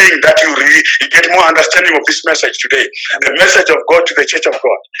 I'm praying that you get more understanding of this message today. The message of God to the church of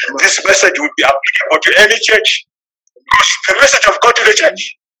God. This message will be applicable to any church. The message of God to the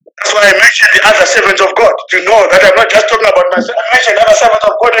church. That's why I mentioned the other servants of God, to know that I'm not just talking about myself. I mentioned other servants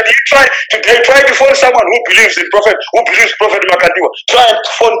of God, and you try to find someone who believes in Prophet Makandiwa.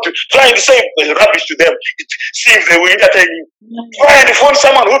 Try and say rubbish to them. See if they will entertain you. Try and find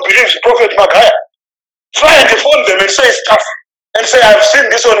someone who believes Prophet Makaya. Try and phone them and say stuff. And say, I've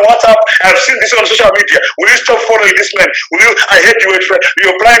seen this on WhatsApp, I've seen this on social media. Will you stop following this man? I heard you're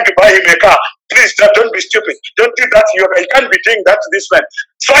planning to buy him a car. Please, don't be stupid. Don't do that. You can't be doing that to this man.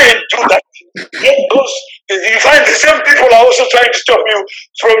 Try and do that. You find the same people are also trying to stop you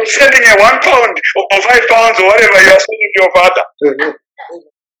from sending a £1 or £5 or whatever you are sending to your father.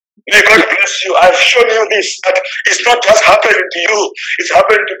 May God bless you. I've shown you this, that it's not just happening to you, it's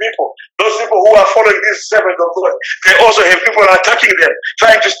happening to people. Those people who are following these servants of God, they also have people attacking them,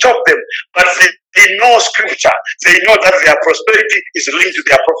 trying to stop them. But they know scripture. They know that their prosperity is linked to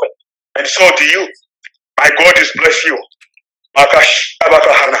their prophet. And so do you. My God is bless you.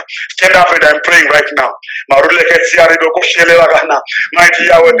 Stand up and I'm praying right now. Mighty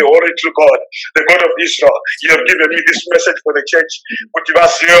Yahweh, the Holy True God, the God of Israel, you have given me this message for the church.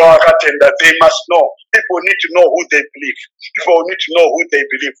 That they must know. People need to know who they believe. People need to know who they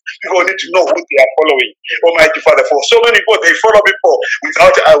believe. People need to know who they are following. Almighty Father, for so many people, they follow people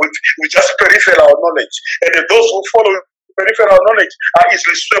with just peripheral knowledge. And those who follow peripheral knowledge are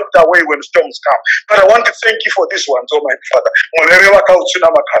easily swept away when storms come. But I want to thank you for this one, Almighty Father.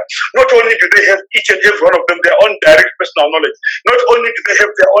 Not only do they have each and every one of them their own direct personal knowledge, not only do they have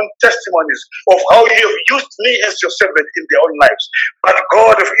their own testimonies of how you have used me as your servant in their own lives, but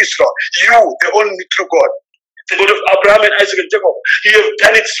God of Israel, you, the only true God, the God of Abraham and Isaac and Jacob. You have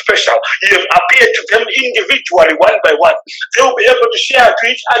done it special. You have appeared to them individually, one by one. They will be able to share to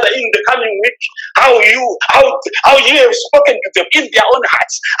each other in the coming week how you have spoken to them in their own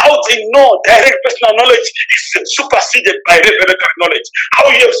hearts. How they know direct personal knowledge is superseded by revelatory knowledge. How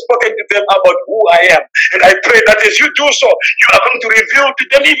you have spoken to them about who I am. And I pray that as you do so, you are going to reveal to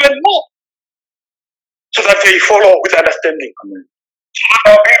them even more, so that they follow with understanding. Amen.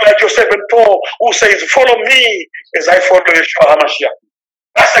 I'll be like your servant Paul, who says, follow me as I follow Yeshua HaMashiach.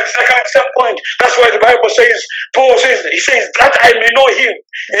 That's exactly the same point. That's why the Bible says, Paul says, he says, that I may know him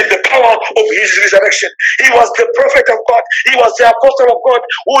in the power of his resurrection. He was the prophet of God. He was the apostle of God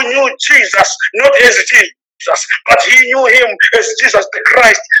who knew Jesus, not as Jesus, but he knew him as Jesus the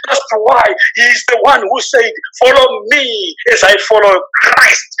Christ. That's why he is the one who said, follow me as I follow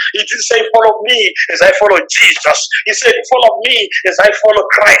Christ. He didn't say, follow me as I follow Jesus. He said, follow me as I follow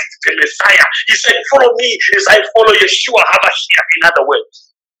Christ, the Messiah. He said, follow me as I follow Yeshua HaMashiach. In other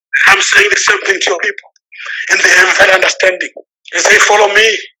words, I'm saying the same thing to your people, and they have that understanding. As they follow me,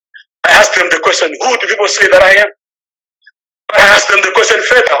 I ask them the question, who do people say that I am? I ask them the question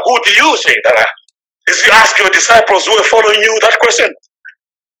further, who do you say that I am? If you ask your disciples who are following you that question,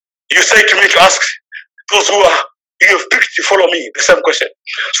 you say to me to ask those who are you have picked to follow me the same question,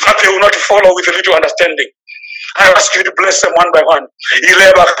 so that they will not follow with a little understanding. I ask you to bless them one by one. In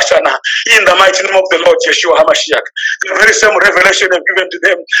the mighty name of the Lord Yeshua HaMashiach. The very same revelation I've given to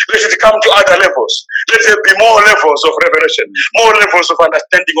them, let it come to other levels. Let there be more levels of revelation, more levels of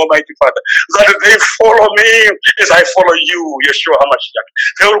understanding, Almighty Father. That they follow me as I follow you, Yeshua HaMashiach.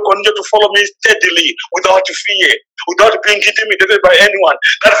 They will continue to follow me steadily, without fear, without being intimidated by anyone.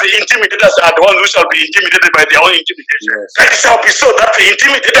 That the intimidators are the ones who shall be intimidated by their own intimidation. Yes. That it shall be so that the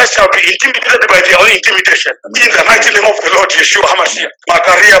intimidators shall be intimidated by their own intimidation. In the mighty name of the Lord Yeshua HaMashiach. The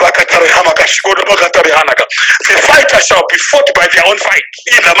fighters shall be fought by their own fight.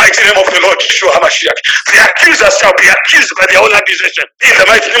 In the mighty name of the Lord Yeshua HaMashiach. The accusers shall be accused by their own accusation. In the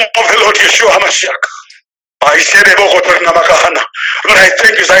mighty name of the Lord Yeshua HaMashiach. Lord, I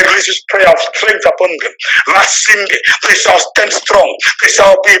thank you as I release this prayer of strength upon them. They shall stand strong. They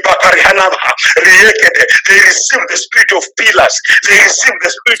shall be Bakarihanama. They receive the spirit of pillars. They receive the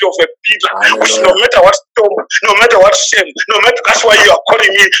spirit of a pillar, which no matter what storm, no matter what shame, no matter, that's why you are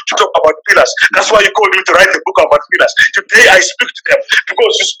calling me to talk about pillars. That's why you called me to write a book about pillars. Today I speak to them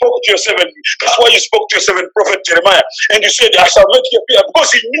because you spoke to your servant. That's why you spoke to your servant prophet Jeremiah, and you said, I shall make you a pillar,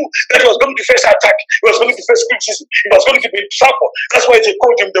 because he knew that he was going to face attack. He was going to face criticism. He was going to be in trouble. That's why they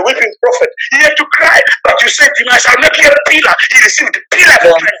called him the weeping prophet. He had to cry, but you said to him, I shall make you a pillar. He received the pillar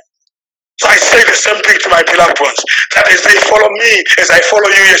of strength. So I say the same thing to my beloved ones, that as they follow me, as I follow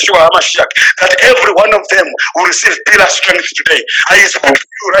you, Yeshua HaMashiach, that every one of them will receive pillar strength today. I speak to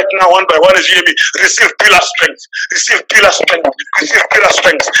you right now, one by one, as you hear me. Receive pillar strength. Receive pillar strength. Receive pillar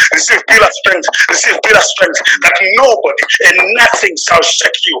strength. Receive pillar strength. Receive pillar strength. That nobody and nothing shall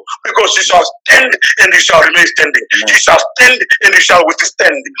shake you, because you shall stand and you shall remain standing. You shall stand and you shall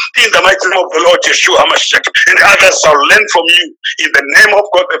withstand. In the mighty name of the Lord Yeshua HaMashiach, and others shall learn from you. In the name of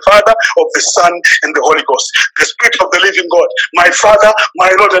God the Father, of the Son, and the Holy Ghost, the Spirit of the living God, my Father,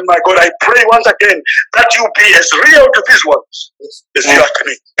 my Lord, and my God. I pray once again that you be as real to these ones as you are to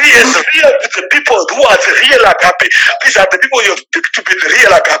me. Be as real to the people who are the real agape. These are the people you have picked to be the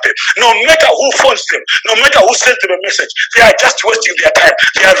real agape. No matter who phones them, no matter who sends them a message, they are just wasting their time.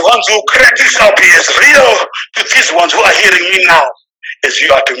 They are the ones who correct. You shall be as real to these ones who are hearing me now as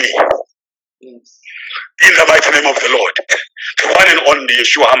you are to me. In the mighty name of the Lord, the one and only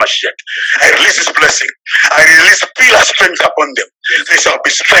Yeshua HaMashiach, I release His blessing. I release pillar strength upon them. They shall be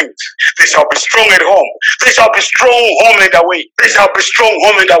strength. They shall be strong at home. They shall be strong home and away. They shall be strong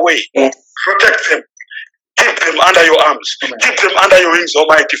home and away. Protect them. Keep them under your arms. Keep them under your wings,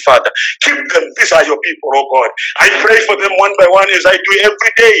 Almighty Father. Keep them. These are your people, oh God. I pray for them one by one as I do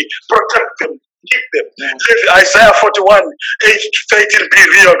every day. Protect them. Keep them. Let Isaiah 41, 8 to 13 be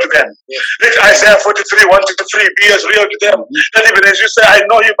real to them. Let Isaiah 43, 1 to 3 be as real to them. That even as you say, I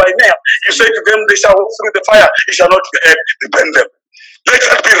know you by name, you say to them, they shall walk through the fire, it shall not depend them. Let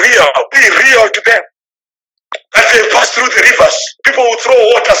that be real to them. That they pass through the rivers. People will throw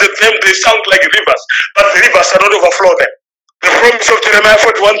waters at them, they sound like rivers, but the rivers shall not overflow them. The promise of Jeremiah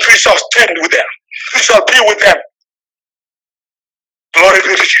 41, 3 shall stand with them. We shall be with them. Glory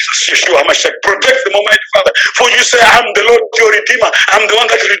be to Jesus, Yeshua HaMashiach. Protect them, Almighty Father. For you say, I'm the Lord your Redeemer. I'm the one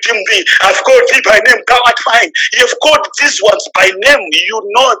that redeemed thee. I've called thee by name. Thou art mine. You have called these ones by name. You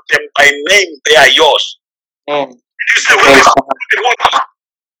know them by name. They are yours. You say, when they pass through the water,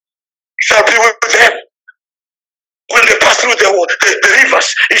 you shall be with them. When they pass through the rivers,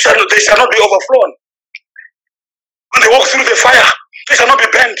 they shall not be overflown. When they walk through the fire, they shall not be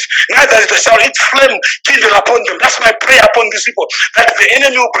burnt, neither shall it flame kindle upon them. That's my prayer upon these people, that the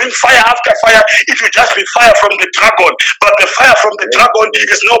enemy will bring fire after fire. It will just be fire from the dragon, but the fire from the dragon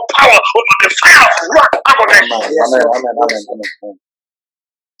is no power over the fire of rock. Amen.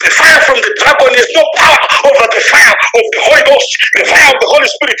 The fire from the dragon is no power over the fire of the Holy Ghost, the fire of the Holy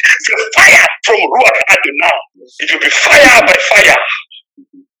Spirit, the fire from Ruach Adonai. It will be fire by fire.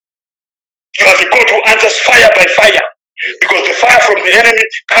 You are the God who answers fire by fire. Because the fire from the enemy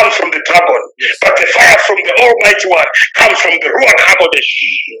comes from the dragon, but the fire from the Almighty One comes from the Ruach HaKodesh.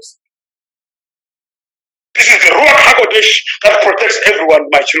 This is the Ruach HaKodesh that protects everyone,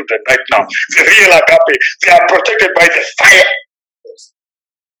 my children, right now. The real agape, they are protected by the fire.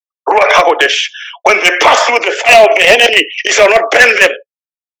 Ruach HaKodesh. When they pass through the fire of the enemy, it shall not burn them.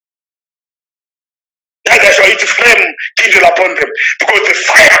 Neither shall it flame kindle upon them. Because the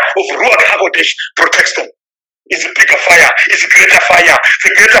fire of Ruach HaKodesh protects them. It's a bigger fire. It's a greater fire.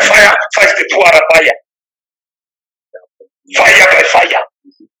 The greater fire fights the poorer fire. Fire by fire.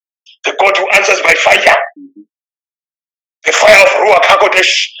 The God who answers by fire. The fire of Ruach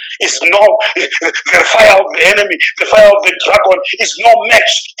HaKodesh is no, the fire of the enemy, the fire of the dragon is no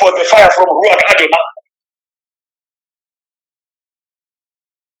match for the fire from Ruach Adonai.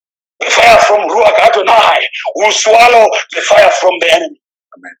 The fire from Ruach Adonai will swallow the fire from the enemy.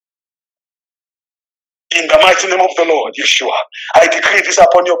 Amen. In the mighty name of the Lord, Yeshua, I decree this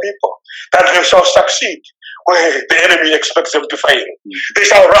upon your people, that they shall succeed where the enemy expects them to fail. They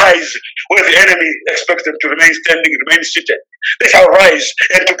shall rise where the enemy expects them to remain standing, remain seated. They shall rise,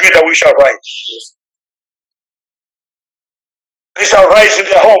 and together we shall rise. They shall rise in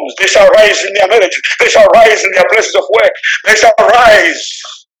their homes. They shall rise in their marriages. They shall rise in their places of work. They shall rise.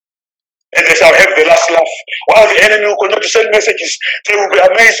 And they shall have the last laugh. While the enemy who could not send messages, they will be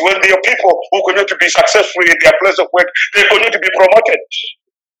amazed when their people who could not be successful in their place of work, they could not be promoted.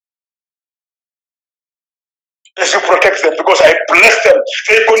 As you protect them, because I bless them.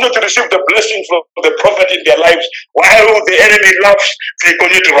 They could not receive the blessing from the prophet in their lives. While the enemy laughs, they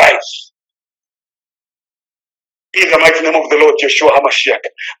could not rise. In the mighty name of the Lord Yeshua HaMashiach.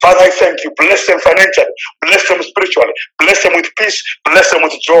 Father, I thank you. Bless them financially. Bless them spiritually. Bless them with peace. Bless them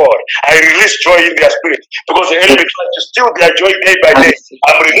with joy. I release joy in their spirit. Because the enemy tries to steal their joy day by day.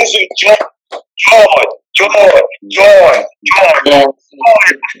 I'm releasing joy. Joy.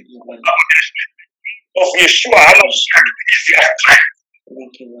 Of Yeshua HaMashiach is their strength.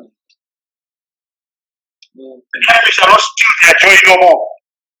 The enemy shall not steal their joy no more.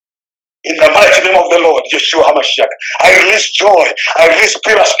 In the mighty name of the Lord, Yeshua HaMashiach, I release joy, I release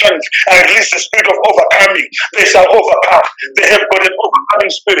spirit strength, I release the spirit of overcoming. They shall overcome. They have got an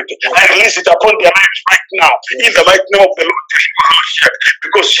overcoming spirit. I release it upon their lives right now. In the mighty name of the Lord, Yeshua HaMashiach,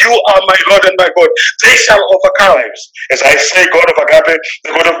 because you are my Lord and my God, they shall overcome. As I say, God of Agape,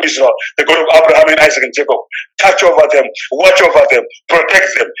 the God of Israel, the God of Abraham and Isaac and Jacob, touch over them, watch over them, protect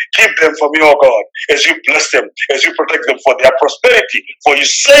them, keep them from you, O God, as you bless them, as you protect them for their prosperity. For you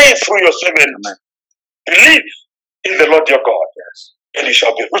say through your servant, believe in the Lord your God, and you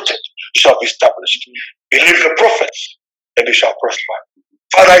shall be rooted, you shall be established. Believe the prophets, and you shall prosper.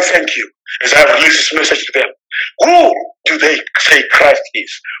 Father, I thank you as I release this message to them. Who do they say Christ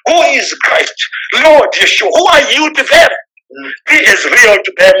is? Who is Christ? Lord Yeshua, who are you to them? Be as real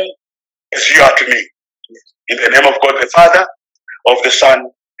to them as you are to me. In the name of God the Father, of the Son,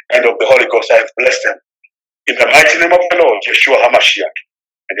 and of the Holy Ghost, I have blessed them. In the mighty name of the Lord, Yeshua HaMashiach.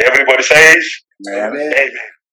 And everybody says, Amen. Amen.